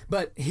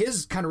 But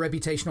his kind of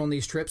reputation on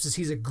these trips is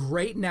he's a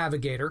great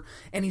navigator,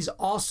 and he's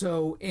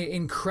also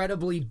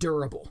incredibly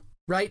durable.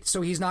 Right?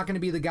 So he's not going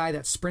to be the guy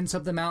that sprints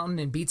up the mountain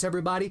and beats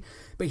everybody,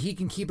 but he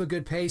can keep a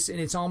good pace. And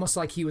it's almost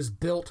like he was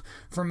built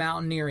for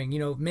mountaineering,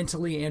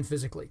 mentally and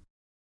physically.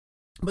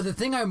 But the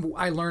thing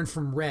I learned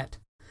from Rhett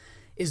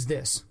is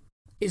this,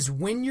 is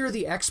when you're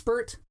the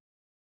expert,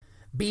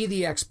 be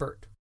the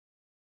expert.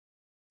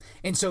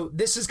 And so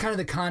this is kind of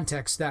the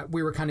context that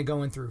we were kind of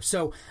going through.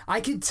 So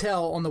I could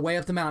tell on the way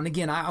up the mountain,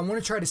 again, I want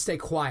to try to stay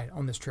quiet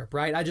on this trip,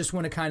 right? I just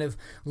want to kind of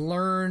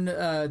learn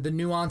the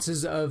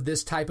nuances of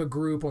this type of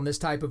group on this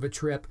type of a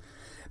trip.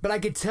 But I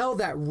could tell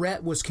that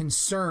Rhett was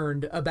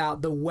concerned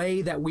about the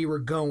way that we were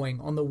going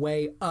on the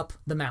way up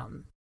the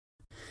mountain.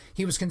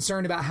 He was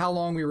concerned about how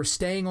long we were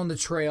staying on the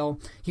trail.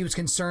 He was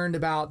concerned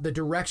about the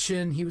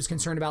direction. He was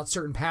concerned about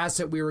certain paths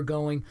that we were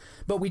going.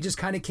 But we just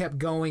kind of kept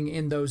going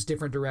in those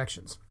different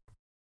directions.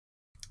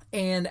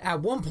 And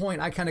at one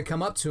point, I kind of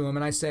come up to him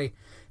and I say,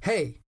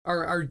 hey,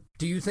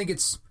 do you think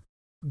it's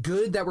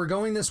good that we're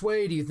going this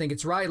way? Do you think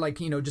it's right? Like,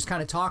 just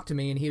kind of talk to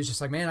me. And he was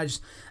just like, man,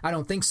 I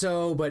don't think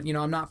so, but,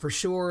 I'm not for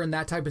sure, and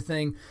that type of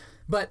thing.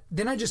 But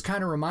then I just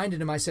kind of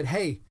reminded him, I said,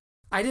 hey,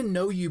 I didn't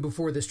know you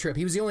before this trip.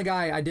 He was the only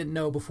guy I didn't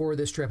know before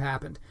this trip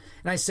happened.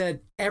 And I said,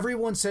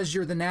 everyone says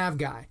you're the nav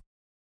guy,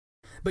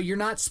 but you're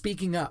not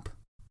speaking up.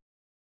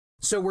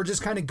 So we're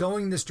just kind of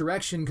going this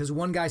direction because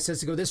one guy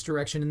says to go this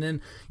direction. And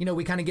then,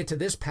 we kind of get to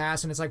this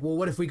pass and it's like, well,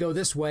 what if we go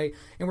this way?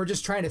 And we're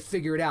just trying to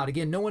figure it out.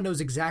 Again, no one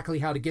knows exactly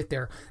how to get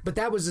there, but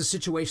that was the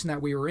situation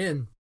that we were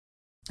in.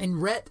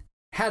 And Rhett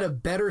had a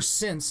better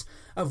sense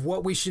of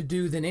what we should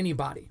do than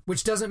anybody,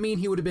 which doesn't mean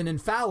he would have been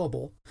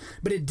infallible,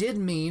 but it did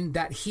mean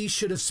that he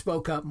should have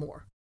spoke up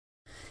more.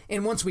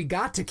 And once we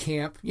got to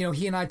camp,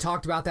 he and I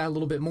talked about that a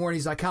little bit more. And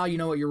he's like, Kyle, you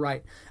know what? You're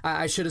right.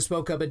 I should have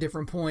spoke up at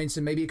different points,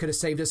 and maybe it could have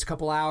saved us a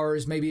couple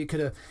hours. Maybe it could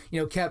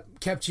have,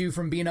 kept you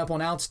from being up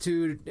on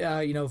altitude,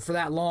 for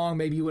that long.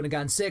 Maybe you wouldn't have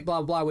gotten sick,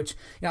 blah, blah, blah, which,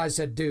 I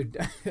said, dude,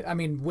 I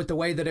mean, with the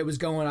way that it was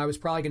going, I was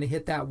probably going to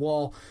hit that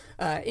wall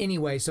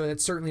anyway. So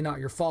that's certainly not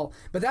your fault.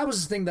 But that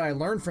was the thing that I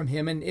learned from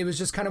him. And it was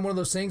just kind of one of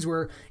those things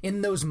where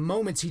in those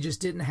moments, he just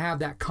didn't have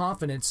that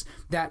confidence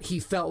that he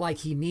felt like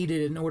he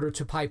needed in order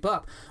to pipe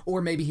up,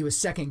 or maybe he was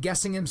second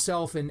guessing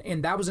himself.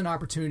 And that was an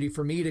opportunity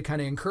for me to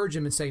kind of encourage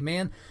him and say,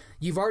 man,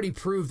 you've already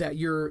proved that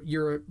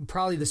you're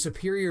probably the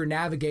superior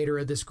navigator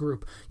of this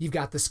group. You've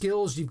got the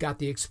skills, you've got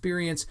the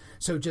experience,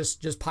 so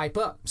just pipe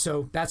up.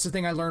 So that's the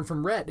thing I learned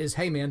from Rhett is,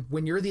 hey man,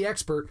 when you're the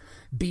expert,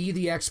 be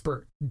the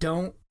expert.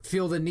 Don't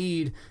feel the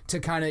need to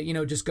kind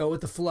of, just go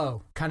with the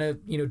flow, kind of,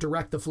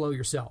 direct the flow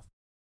yourself.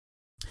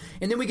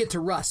 And then we get to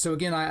Russ. So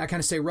again, I kind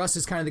of say Russ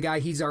is kind of the guy.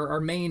 He's our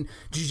main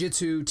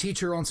jiu-jitsu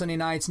teacher on Sunday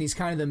nights, and he's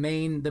kind of the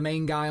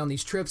main guy on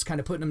these trips, kind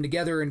of putting them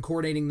together and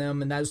coordinating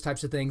them and those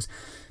types of things.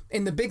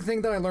 And the big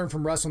thing that I learned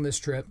from Russ on this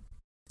trip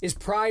is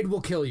pride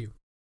will kill you.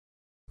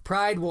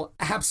 Pride will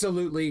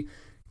absolutely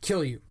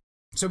kill you.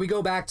 So we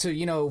go back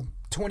to,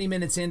 20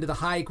 minutes into the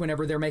hike,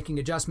 whenever they're making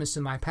adjustments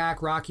to my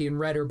pack. Rocky and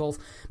Red are both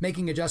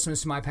making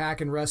adjustments to my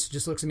pack, and Russ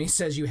just looks at me and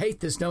says, "You hate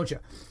this, don't you?"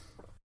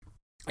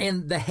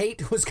 And the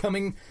hate was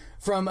coming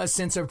from a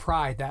sense of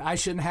pride that I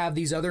shouldn't have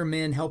these other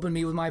men helping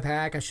me with my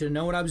pack. I should have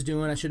known what I was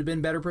doing. I should have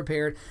been better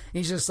prepared. And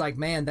he's just like,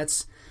 man,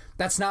 that's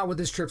not what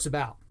this trip's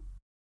about.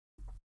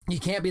 You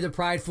can't be the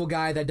prideful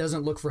guy that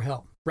doesn't look for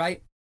help,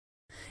 right?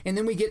 And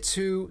then we get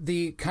to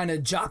the kind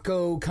of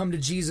Jocko come to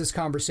Jesus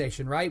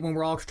conversation, right? When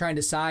we're all trying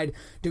to decide,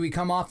 do we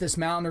come off this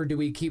mountain or do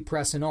we keep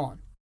pressing on?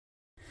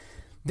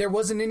 There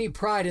wasn't any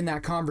pride in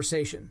that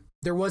conversation.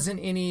 There wasn't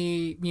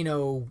any,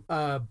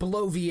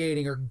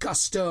 bloviating or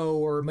gusto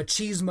or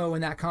machismo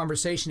in that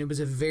conversation. It was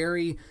a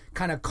very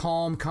kind of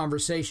calm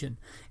conversation.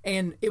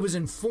 And it was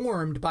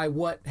informed by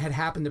what had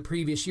happened the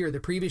previous year. The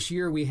previous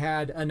year, we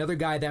had another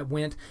guy that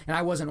went, and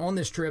I wasn't on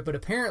this trip, but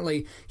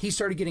apparently he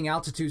started getting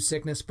altitude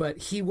sickness, but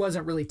he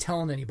wasn't really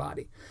telling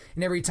anybody.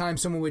 And every time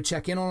someone would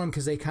check in on him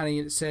because they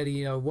kind of said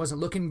he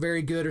wasn't looking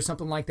very good or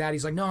something like that,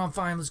 he's like, no, I'm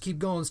fine. Let's keep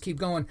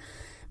going.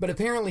 But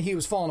apparently he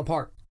was falling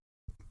apart.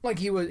 Like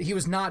he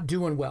was not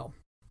doing well.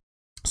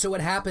 So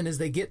what happened is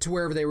they get to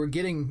wherever they were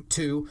getting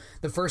to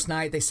the first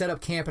night. They set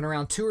up camp, and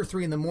around 2 or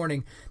 3 in the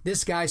morning,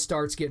 this guy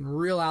starts getting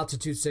real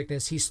altitude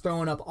sickness. He's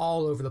throwing up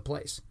all over the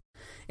place.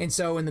 And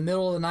so in the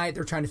middle of the night,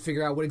 they're trying to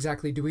figure out what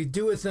exactly do we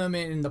do with them.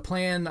 And the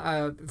plan,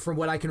 from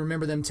what I can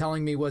remember them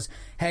telling me, was,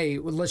 hey,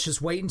 let's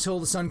just wait until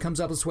the sun comes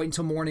up. Let's wait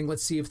until morning.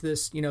 Let's see if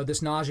this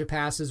nausea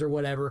passes or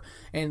whatever.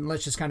 And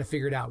let's just kind of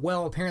figure it out.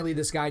 Well, apparently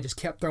this guy just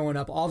kept throwing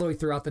up all the way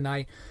throughout the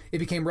night. It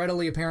became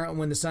readily apparent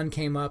when the sun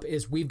came up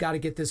is we've got to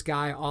get this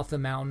guy off the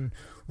mountain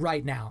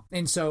right now.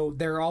 And so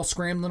they're all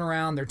scrambling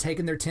around. They're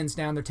taking their tents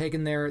down. They're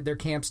taking their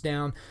camps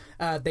down.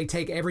 They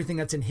take everything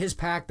that's in his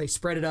pack. They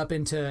spread it up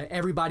into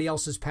everybody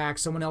else's pack.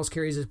 Someone else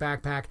carries his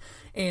backpack.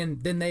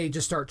 And then they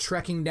just start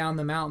trekking down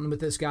the mountain with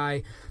this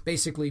guy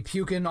basically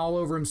puking all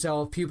over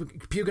himself,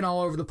 puking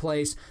all over the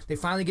place. They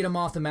finally get him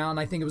off the mountain.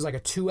 I think it was like a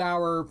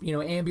 2-hour,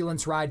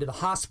 ambulance ride to the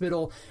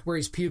hospital where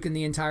he's puking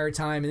the entire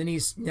time. And then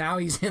he's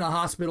in a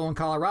hospital in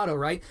Colorado,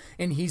 right?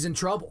 And he's in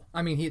trouble.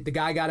 I mean, the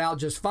guy got out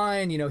just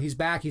fine. He's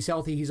back. He's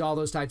healthy. He's all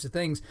those types of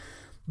things.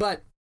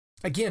 But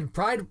again,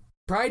 pride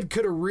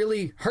could have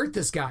really hurt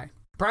this guy.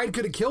 Pride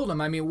could have killed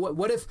him. I mean,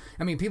 what if,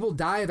 people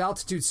die of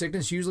altitude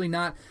sickness, usually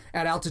not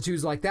at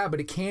altitudes like that, but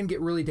it can get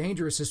really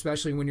dangerous,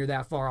 especially when you're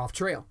that far off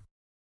trail.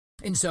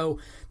 And so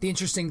the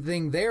interesting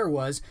thing there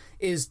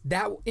is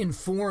that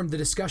informed the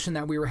discussion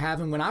that we were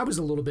having when I was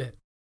a little bit.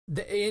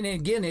 And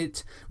again,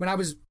 when I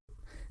was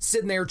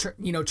sitting there,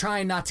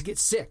 trying not to get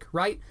sick,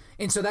 right?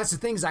 And so that's the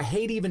thing is I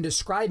hate even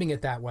describing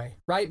it that way,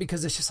 right?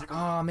 Because it's just like,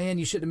 oh man,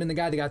 you shouldn't have been the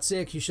guy that got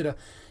sick. You should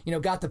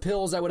have, got the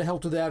pills that would have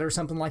helped with that or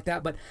something like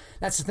that. But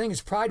that's the thing is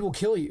pride will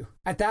kill you.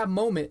 At that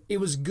moment, it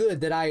was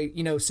good that I,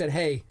 said,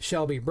 hey,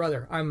 Shelby,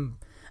 brother, I'm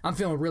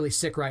feeling really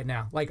sick right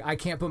now. Like I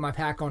can't put my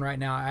pack on right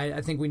now.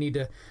 I think we need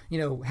to,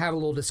 have a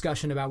little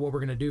discussion about what we're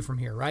going to do from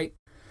here, right?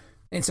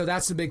 And so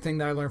that's the big thing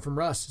that I learned from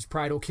Russ is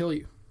pride will kill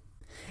you.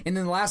 And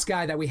then the last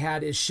guy that we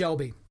had is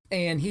Shelby.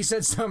 And he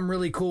said something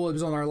really cool. It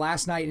was on our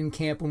last night in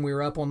camp when we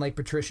were up on Lake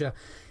Patricia.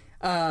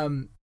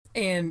 And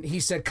he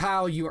said,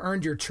 Kyle, you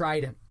earned your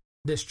trident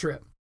this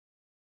trip.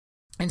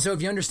 And so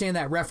if you understand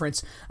that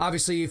reference,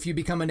 obviously if you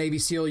become a Navy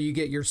SEAL, you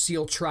get your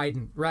SEAL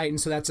trident, right? And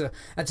so that's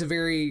a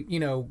very,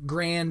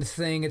 grand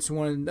thing. It's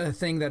a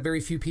thing that very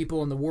few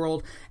people in the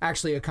world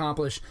actually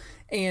accomplish.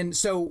 And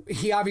so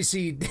he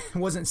obviously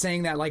wasn't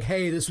saying that like,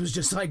 hey, this was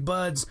just like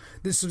buds.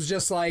 This was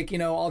just like,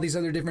 all these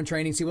other different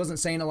trainings. He wasn't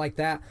saying it like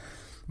that.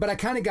 But I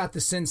kind of got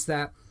the sense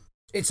that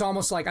it's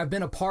almost like I've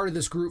been a part of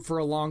this group for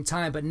a long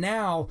time, but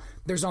now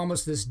there's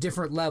almost this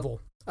different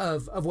level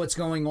of what's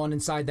going on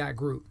inside that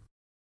group.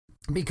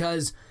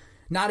 Because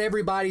not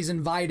everybody's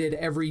invited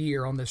every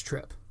year on this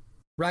trip,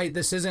 right?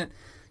 This isn't,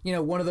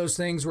 one of those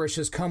things where it's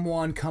just come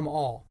one, come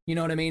all. You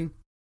know what I mean?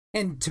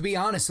 And to be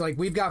honest, like,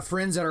 we've got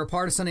friends that are a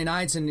part of Sunday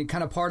Nights and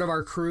kind of part of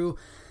our crew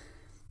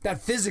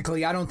that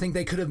physically, I don't think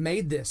they could have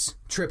made this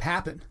trip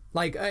happen.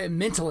 Like,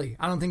 mentally,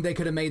 I don't think they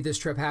could have made this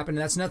trip happen.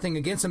 And that's nothing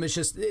against them. It's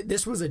just,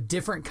 this was a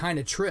different kind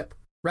of trip,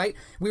 right?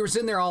 We were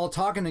sitting there all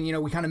talking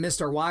and, we kind of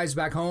missed our wives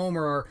back home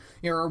or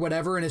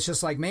whatever. And it's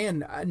just like,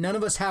 man, none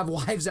of us have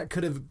wives that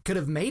could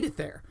have made it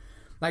there.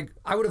 Like,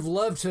 I would have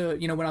loved to,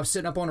 when I was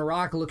sitting up on a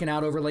rock looking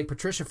out over Lake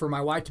Patricia, for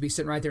my wife to be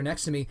sitting right there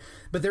next to me.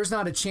 But there's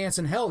not a chance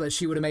in hell that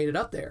she would have made it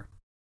up there.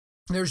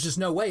 There's just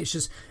no way. It's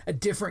just a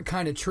different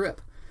kind of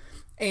trip.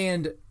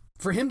 And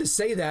for him to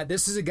say that,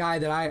 this is a guy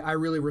that I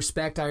really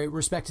respect. I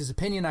respect his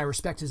opinion. I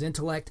respect his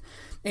intellect.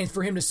 And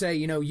for him to say,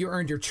 you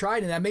earned your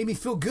trident, that made me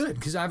feel good,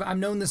 because I've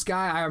known this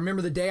guy. I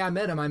remember the day I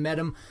met him. I met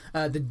him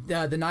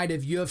the night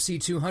of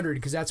UFC 200,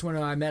 because that's when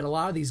I met a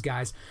lot of these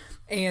guys.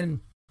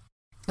 And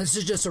this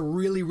is just a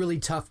really, really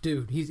tough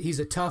dude. He's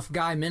a tough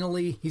guy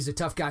mentally. He's a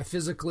tough guy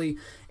physically.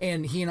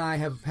 And he and I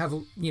have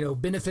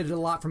benefited a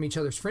lot from each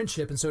other's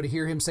friendship. And so to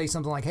hear him say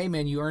something like, hey,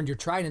 man, you earned your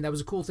trident, that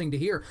was a cool thing to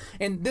hear.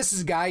 And this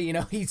is a guy,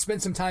 he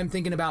spent some time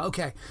thinking about,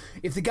 okay,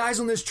 if the guys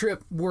on this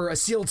trip were a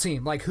SEAL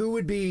team, like, who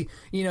would be,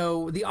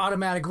 the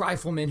automatic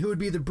rifleman, who would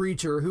be the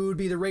breacher, who would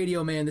be the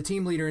radio man, the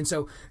team leader. And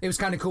so it was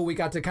kind of cool. We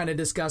got to kind of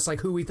discuss,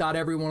 like, who we thought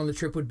everyone on the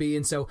trip would be.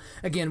 And so,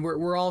 again,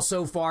 we're all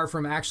so far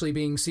from actually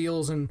being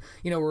SEALs. And,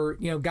 we're,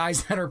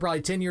 guys that are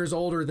probably 10 years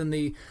older than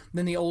the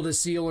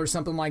oldest SEAL or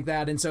something like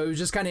that. And so it was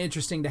just kind of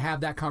interesting to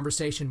have that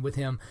conversation with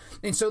him.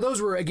 And so those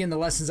were, again, the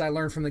lessons I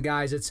learned from the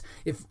guys. It's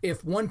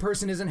if one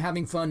person isn't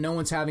having fun, no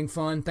one's having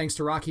fun. Thanks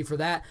to Rocky for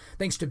that.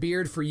 Thanks to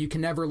Beard for you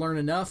can never learn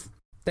enough.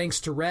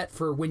 Thanks to Rhett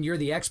for when you're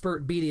the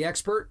expert, be the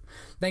expert.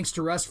 Thanks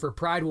to Russ for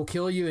pride will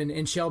kill you.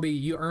 And Shelby,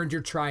 you earned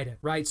your trident,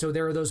 right? So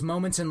there are those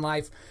moments in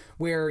life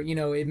where,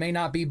 it may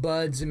not be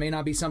buds, it may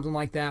not be something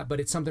like that, but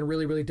it's something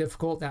really, really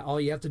difficult that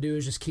all you have to do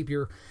is just keep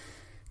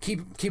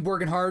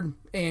working hard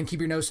and keep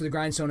your nose to the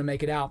grindstone and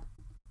make it out.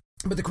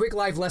 But the quick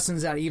life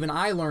lessons that even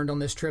I learned on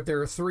this trip,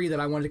 there are 3 that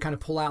I wanted to kind of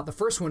pull out. The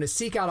first one is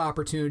seek out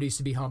opportunities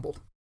to be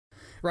humbled,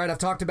 right? I've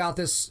talked about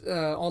this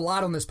a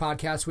lot on this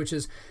podcast, which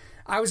is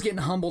I was getting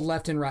humbled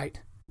left and right.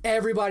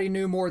 Everybody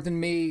knew more than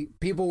me.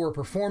 People were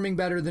performing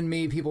better than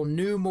me. People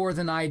knew more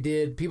than I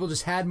did. People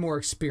just had more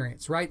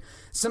experience, right?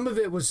 Some of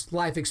it was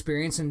life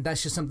experience, and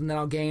that's just something that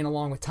I'll gain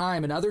along with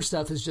time. And other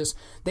stuff is just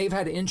they've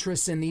had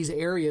interests in these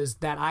areas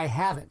that I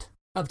haven't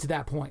up to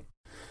that point.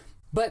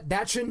 But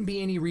that shouldn't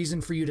be any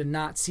reason for you to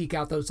not seek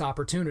out those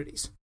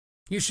opportunities.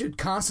 You should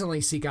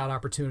constantly seek out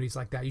opportunities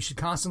like that. You should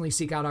constantly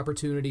seek out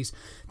opportunities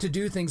to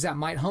do things that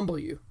might humble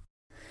you.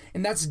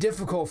 And that's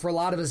difficult for a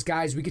lot of us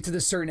guys. We get to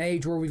this certain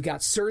age where we've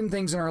got certain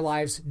things in our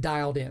lives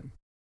dialed in,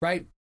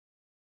 right?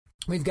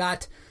 We've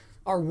got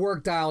our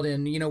work dialed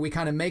in. We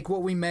kind of make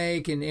what we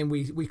make, and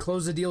we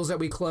close the deals that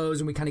we close,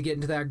 and we kind of get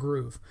into that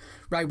groove,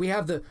 right? We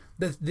have the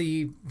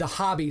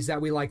hobbies that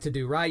we like to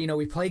do, right?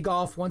 We play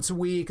golf once a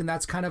week, and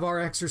that's kind of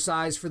our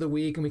exercise for the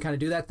week, and we kind of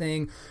do that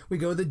thing. We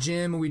go to the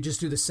gym, and we just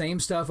do the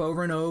same stuff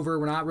over and over.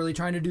 We're not really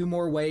trying to do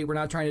more weight. We're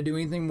not trying to do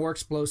anything more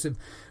explosive.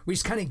 We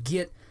just kind of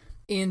get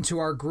into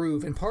our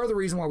groove. And part of the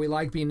reason why we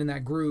like being in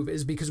that groove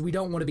is because we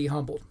don't want to be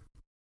humbled.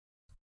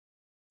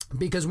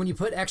 Because when you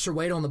put extra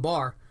weight on the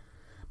bar,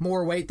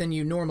 more weight than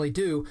you normally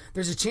do,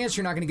 there's a chance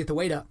you're not going to get the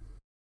weight up.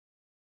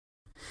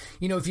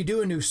 If you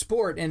do a new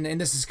sport, and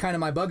this is kind of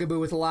my bugaboo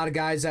with a lot of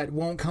guys that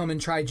won't come and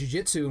try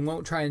jiu-jitsu and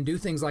won't try and do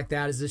things like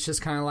that, is it's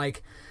just kind of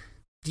like,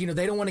 they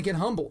don't want to get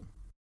humbled.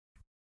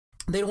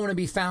 They don't want to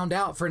be found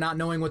out for not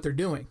knowing what they're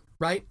doing,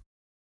 right?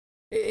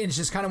 It's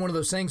just kind of one of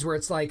those things where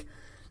it's like,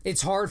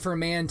 it's hard for a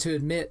man to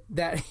admit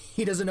that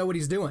he doesn't know what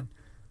he's doing.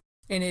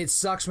 And it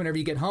sucks whenever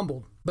you get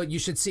humbled, but you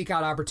should seek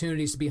out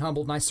opportunities to be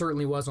humbled, and I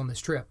certainly was on this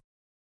trip.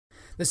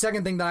 The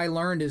second thing that I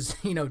learned is,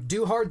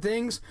 do hard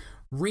things,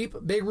 reap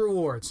big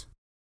rewards.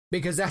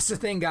 Because that's the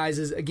thing, guys,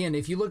 is, again,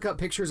 if you look up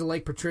pictures of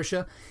Lake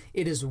Patricia,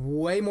 it is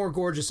way more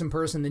gorgeous in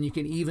person than you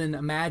can even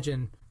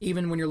imagine,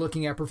 even when you're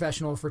looking at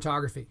professional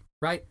photography,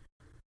 right?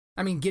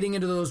 I mean, getting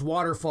into those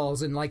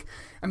waterfalls and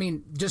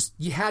just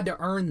you had to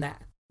earn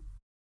that.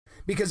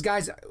 Because,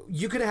 guys,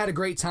 you could have had a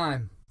great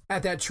time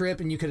at that trip,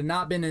 and you could have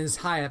not been as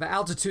high of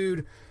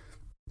altitude,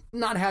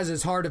 not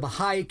as hard of a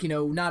hike,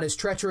 not as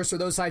treacherous or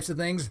those types of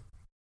things.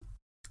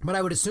 But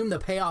I would assume the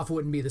payoff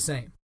wouldn't be the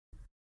same.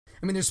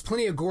 I mean, there's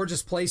plenty of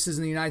gorgeous places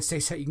in the United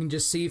States that you can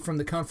just see from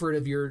the comfort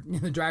of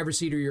the driver's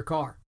seat of your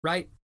car,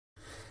 right?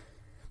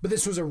 But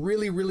this was a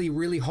really, really,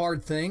 really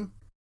hard thing,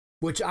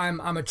 which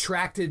I'm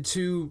attracted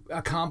to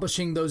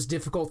accomplishing those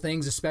difficult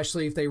things,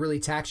 especially if they really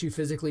tax you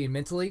physically and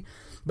mentally.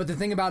 But the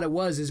thing about it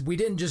is we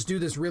didn't just do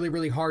this really,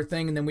 really hard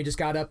thing and then we just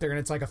got up there and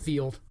it's like a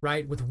field,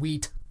 right, with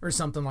wheat or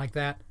something like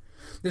that.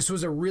 This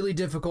was a really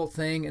difficult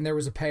thing, and there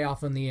was a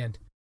payoff in the end.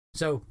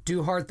 So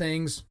do hard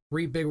things,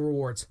 reap big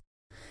rewards.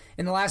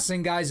 And the last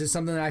thing, guys, is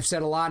something that I've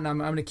said a lot, and I'm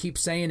going to keep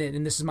saying it,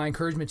 and this is my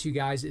encouragement to you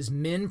guys, is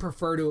men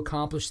prefer to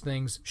accomplish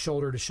things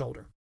shoulder to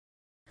shoulder.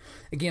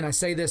 Again, I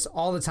say this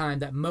all the time,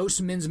 that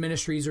most men's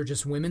ministries are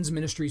just women's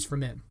ministries for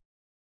men.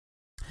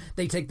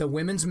 They take the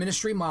women's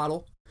ministry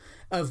model,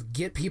 of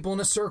get people in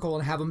a circle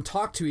and have them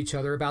talk to each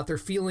other about their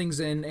feelings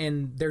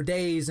and their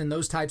days and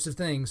those types of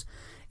things.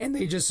 And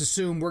they just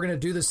assume we're going to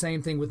do the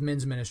same thing with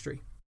men's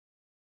ministry.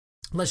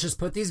 Let's just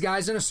put these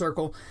guys in a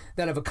circle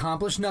that have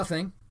accomplished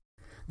nothing,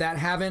 that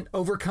haven't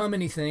overcome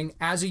anything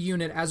as a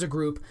unit, as a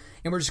group,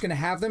 and we're just going to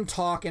have them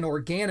talk, and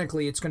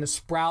organically it's going to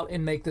sprout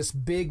and make this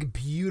big,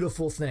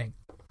 beautiful thing.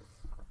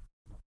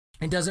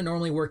 It doesn't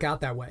normally work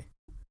out that way.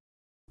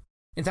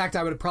 In fact,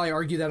 I would probably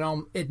argue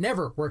that it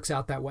never works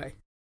out that way.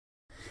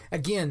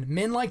 Again,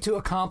 men like to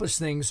accomplish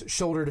things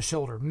shoulder to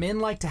shoulder. Men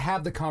like to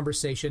have the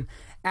conversation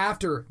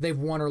after they've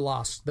won or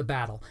lost the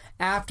battle,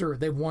 after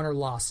they've won or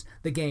lost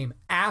the game,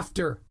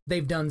 after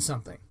they've done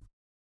something.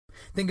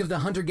 Think of the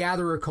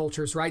hunter-gatherer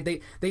cultures, right?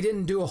 They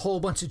didn't do a whole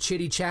bunch of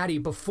chitty-chatty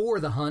before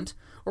the hunt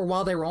or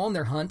while they were on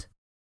their hunt.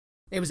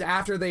 It was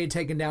after they had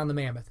taken down the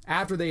mammoth,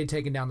 after they had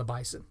taken down the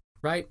bison,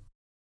 right?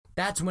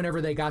 That's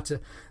whenever they got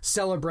to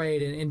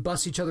celebrate and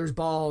bust each other's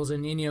balls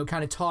and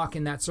kind of talk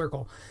in that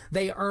circle.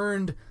 They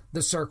earned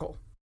the circle.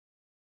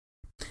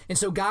 And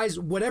so, guys,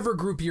 whatever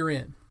group you're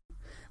in,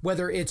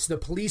 whether it's the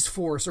police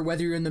force or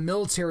whether you're in the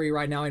military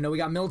right now, I know we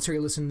got military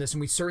listening to this,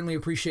 and we certainly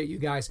appreciate you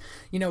guys.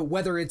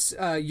 Whether it's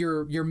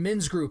your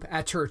men's group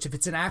at church, if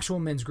it's an actual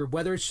men's group,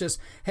 whether it's just,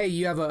 hey,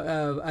 you have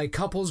a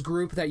couples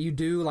group that you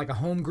do, like a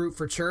home group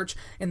for church,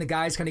 and the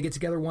guys kind of get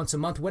together once a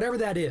month, whatever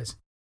that is.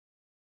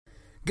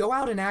 Go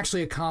out and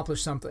actually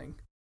accomplish something.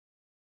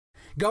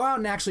 Go out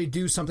and actually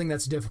do something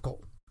that's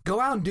difficult. Go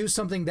out and do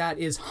something that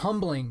is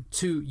humbling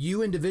to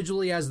you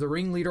individually as the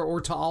ringleader or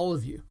to all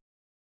of you.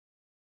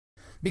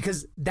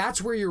 Because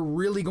that's where you're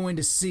really going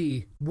to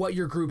see what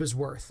your group is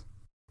worth.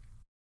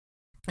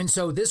 And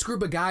so this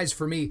group of guys,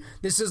 for me,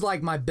 these are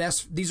my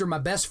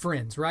best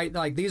friends, right?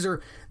 Like these are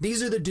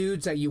the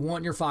dudes that you want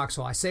in your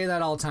foxhole. I say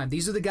that all the time.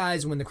 These are the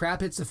guys, when the crap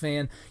hits the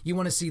fan, you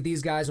want to see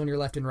these guys on your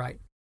left and right.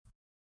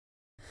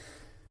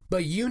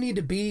 But you need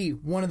to be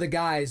one of the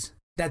guys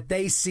that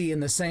they see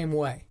in the same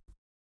way.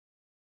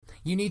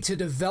 You need to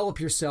develop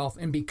yourself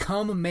and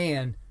become a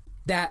man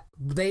that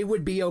they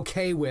would be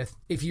okay with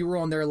if you were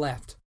on their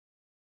left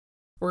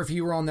or if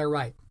you were on their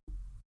right.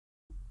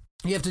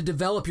 You have to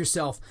develop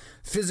yourself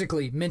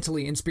physically,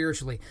 mentally, and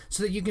spiritually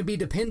so that you can be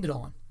depended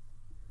on.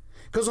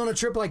 Because on a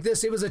trip like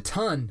this, it was a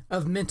ton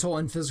of mental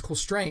and physical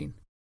strain.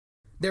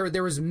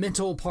 There was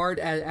mental part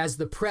as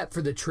the prep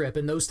for the trip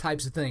and those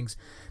types of things.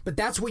 But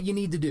that's what you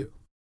need to do.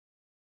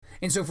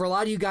 And so for a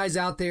lot of you guys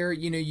out there,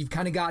 you've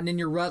kind of gotten in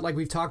your rut like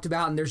we've talked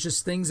about, and there's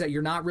just things that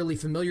you're not really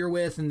familiar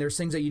with, and there's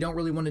things that you don't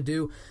really want to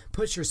do.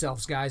 Push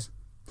yourselves, guys.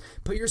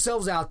 Put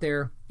yourselves out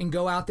there and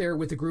go out there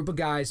with a group of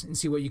guys and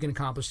see what you can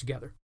accomplish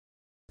together.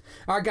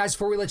 All right, guys,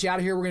 before we let you out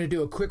of here, we're going to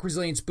do a quick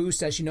resilience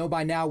boost. As you know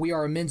by now, we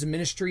are a men's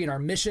ministry, and our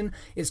mission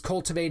is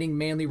cultivating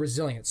manly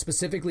resilience.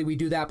 Specifically, we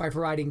do that by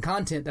providing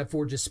content that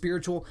forges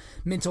spiritual,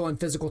 mental, and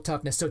physical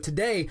toughness. So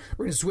today,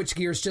 we're going to switch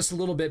gears just a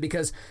little bit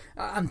because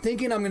I'm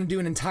thinking I'm going to do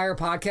an entire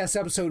podcast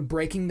episode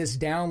breaking this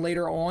down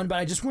later on, but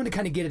I just wanted to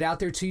kind of get it out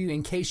there to you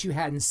in case you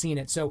hadn't seen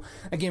it. So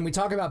again, we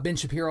talk about Ben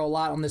Shapiro a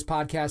lot on this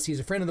podcast. He's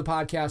a friend of the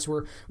podcast.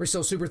 We're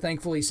still super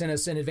thankful he sent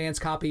us an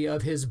advanced copy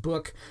of his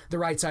book, The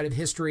Right Side of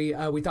History.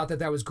 We thought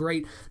that was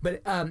great.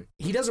 But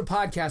he does a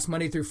podcast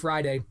Monday through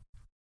Friday,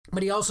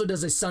 but he also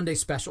does a Sunday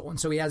special. And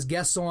so he has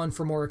guests on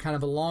for more kind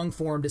of a long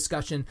form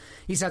discussion.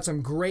 He's had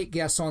some great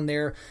guests on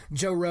there.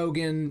 Joe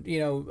Rogan,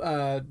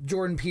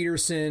 Jordan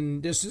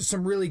Peterson, just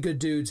some really good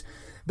dudes.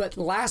 But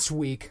last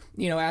week,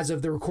 as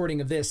of the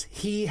recording of this,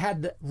 he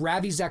had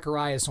Ravi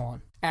Zacharias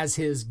on as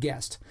his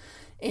guest.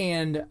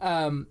 And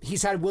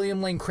he's had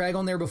William Lane Craig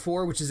on there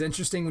before, which is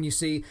interesting when you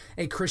see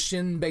a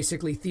Christian,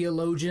 basically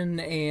theologian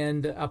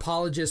and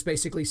apologist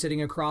basically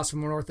sitting across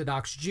from an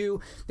Orthodox Jew.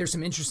 There's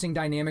some interesting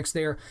dynamics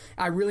there.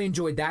 I really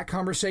enjoyed that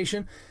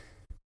conversation.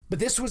 But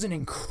this was an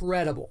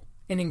incredible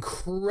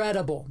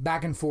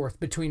back and forth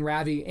between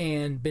Ravi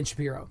and Ben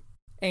Shapiro.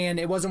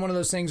 And it wasn't one of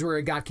those things where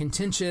it got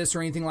contentious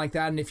or anything like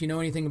that. And if you know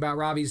anything about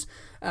Ravi's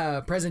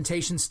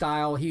presentation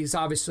style, he's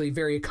obviously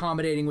very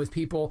accommodating with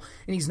people,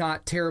 and he's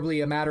not terribly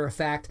a matter of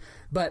fact.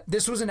 But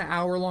this was an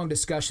hour-long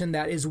discussion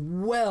that is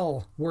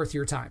well worth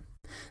your time.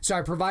 So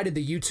I provided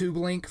the YouTube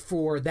link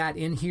for that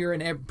in here,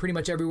 and pretty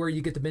much everywhere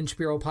you get the Ben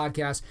Shapiro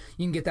podcast,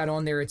 you can get that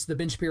on there. It's the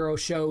Ben Shapiro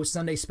Show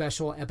Sunday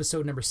Special,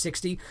 episode number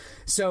 60.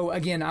 So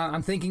again,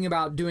 I'm thinking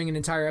about doing an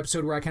entire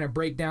episode where I kind of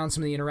break down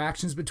some of the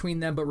interactions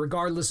between them, but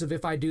regardless of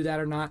if I do that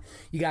or not,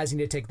 you guys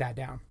need to take that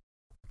down.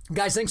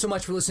 Guys, thanks so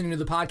much for listening to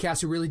the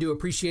podcast. We really do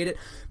appreciate it.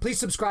 Please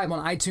subscribe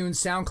on iTunes,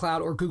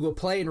 SoundCloud, or Google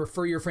Play, and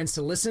refer your friends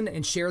to listen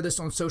and share this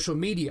on social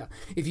media.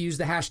 If you use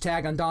the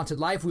hashtag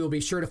 #UndauntedLife, we will be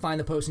sure to find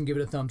the post and give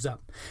it a thumbs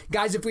up.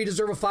 Guys, if we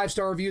deserve a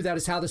 5-star review, that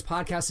is how this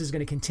podcast is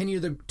going to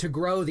continue to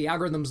grow. The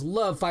algorithms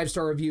love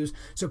 5-star reviews,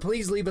 so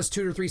please leave us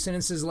 2 to 3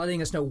 sentences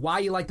letting us know why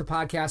you like the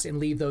podcast and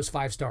leave those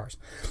 5 stars.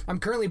 I'm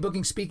currently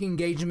booking speaking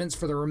engagements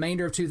for the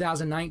remainder of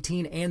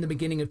 2019 and the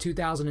beginning of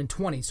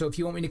 2020, so if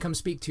you want me to come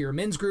speak to your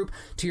men's group,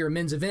 to your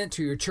men's event, event,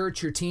 to your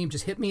church, your team,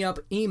 just hit me up.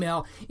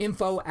 Email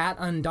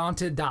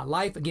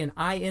info@undaunted.life. Again,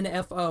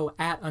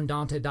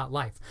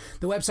 info@undaunted.life.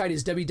 The website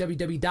is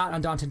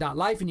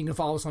www.undaunted.life, and you can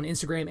follow us on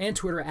Instagram and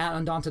Twitter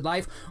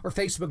 @undauntedlife or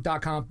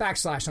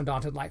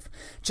facebook.com/undauntedlife.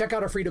 Check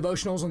out our free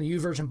devotionals on the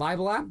YouVersion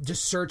Bible app.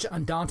 Just search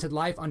Undaunted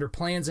Life under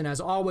plans. And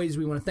as always,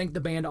 we want to thank the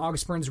band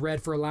August Burns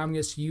Red for allowing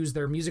us to use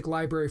their music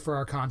library for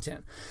our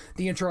content.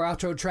 The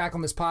intro-outro track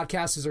on this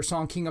podcast is their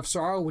song King of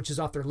Sorrow, which is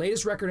off their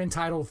latest record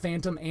entitled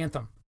Phantom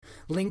Anthem.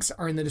 Links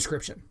are in the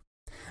description.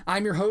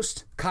 I'm your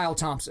host, Kyle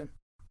Thompson.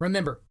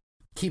 Remember,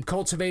 keep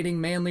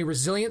cultivating manly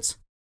resilience,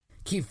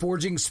 keep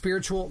forging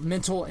spiritual,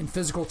 mental, and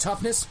physical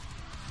toughness,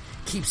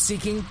 keep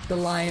seeking the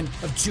Lion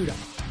of Judah.